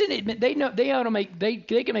 Dyson, they know they ought to make, they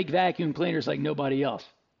can make vacuum cleaners like nobody else,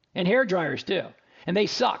 and hair dryers too, and they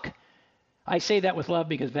suck. I say that with love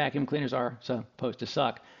because vacuum cleaners are supposed to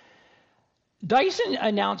suck. Dyson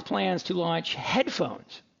announced plans to launch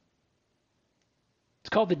headphones. It's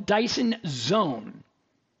called the Dyson Zone,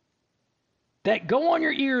 that go on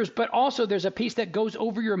your ears, but also there's a piece that goes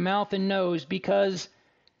over your mouth and nose because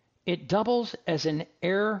it doubles as an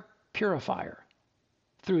air purifier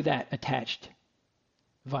through that attached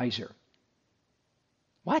visor.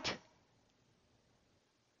 What?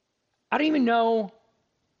 I don't even know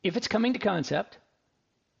if it's coming to concept.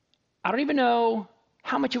 I don't even know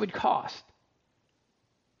how much it would cost.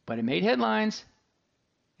 But it made headlines,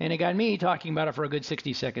 and it got me talking about it for a good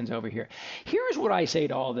 60 seconds over here. Here's what I say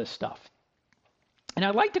to all this stuff. And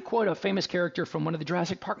I'd like to quote a famous character from one of the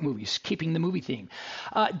Jurassic Park movies, keeping the movie theme.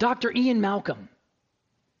 Dr. Ian Malcolm,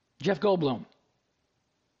 Jeff Goldblum.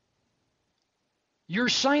 Your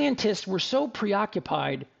scientists were so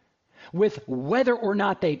preoccupied with whether or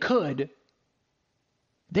not they could,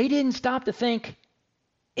 they didn't stop to think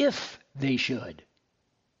if they should.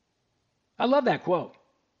 I love that quote.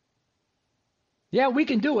 Yeah, we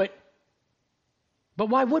can do it, but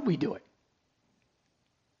why would we do it?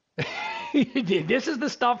 This is the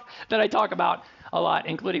stuff that I talk about a lot,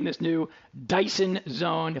 including this new Dyson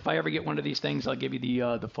Zone. If I ever get one of these things, I'll give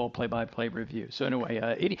you the full play-by-play review. So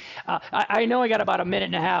anyway, I know I got about a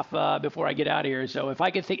minute and a half before I get out of here. So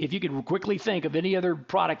if you could quickly think of any other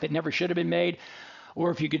product that never should have been made,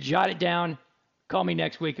 or if you could jot it down, call me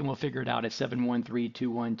next week and we'll figure it out at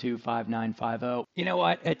 713-212-5950. You know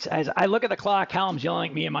what? As I look at the clock, Callum's yelling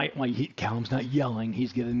at me, and Callum's not yelling.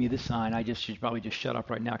 He's giving me the sign. I should probably just shut up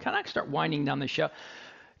right now. Can I start winding down the show?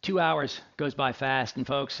 2 hours goes by fast. And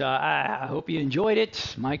folks, I hope you enjoyed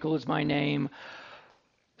it. Michael is my name.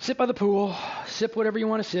 Sit by the pool. Sip whatever you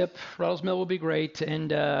want to sip. Ruddles Mill will be great. And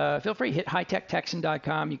feel free, hit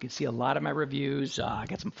hightech-texan.com. You can see a lot of my reviews. I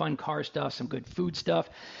got some fun car stuff, some good food stuff.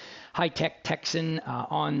 High Tech Texan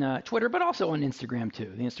on Twitter, but also on Instagram too.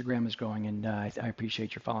 The Instagram is growing, and I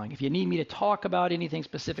appreciate your following. If you need me to talk about anything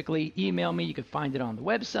specifically, email me. You can find it on the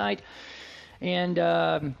website. And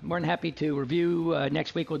more than happy to review.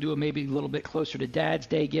 Next week, we'll do maybe a little bit closer to Dad's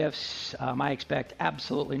Day gifts. I expect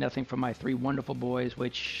absolutely nothing from my 3 wonderful boys,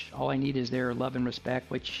 which all I need is their love and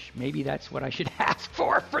respect, which maybe that's what I should ask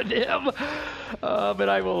for them. But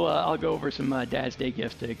I'll go over some Dad's Day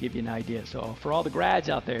gifts to give you an idea. So for all the grads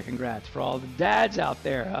out there, congrats. For all the dads out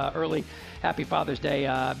there, early happy Father's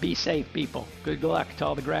Day. Be safe, people. Good luck to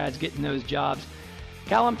all the grads getting those jobs.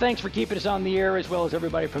 Callum, thanks for keeping us on the air, as well as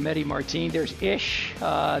everybody from Eddie Martin. There's Ish.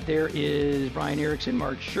 There is Brian Erickson,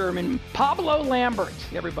 Mark Sherman, Pablo Lambert.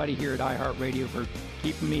 Everybody here at iHeartRadio for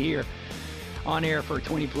keeping me here on air for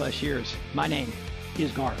 20-plus years. My name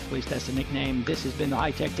is Garth. At least that's the nickname. This has been the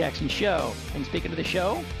High Tech Texan Show. And speaking of the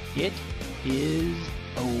show, it is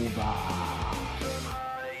over.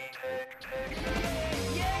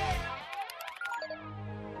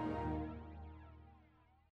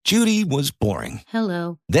 Judy was boring.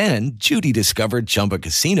 Hello. Then Judy discovered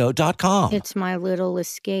ChumbaCasino.com. It's my little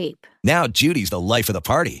escape. Now Judy's the life of the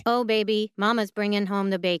party. Oh, baby, mama's bringing home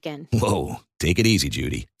the bacon. Whoa, take it easy,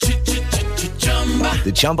 Judy.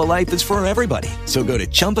 The Chumba life is for everybody. So go to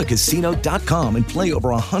ChumbaCasino.com and play over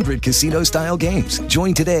 100 casino-style games.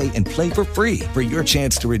 Join today and play for free for your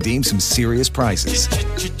chance to redeem some serious prizes.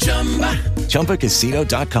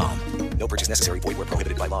 ChumbaCasino.com. No purchase necessary. Void where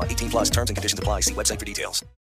prohibited by law. 18+ terms and conditions apply. See website for details.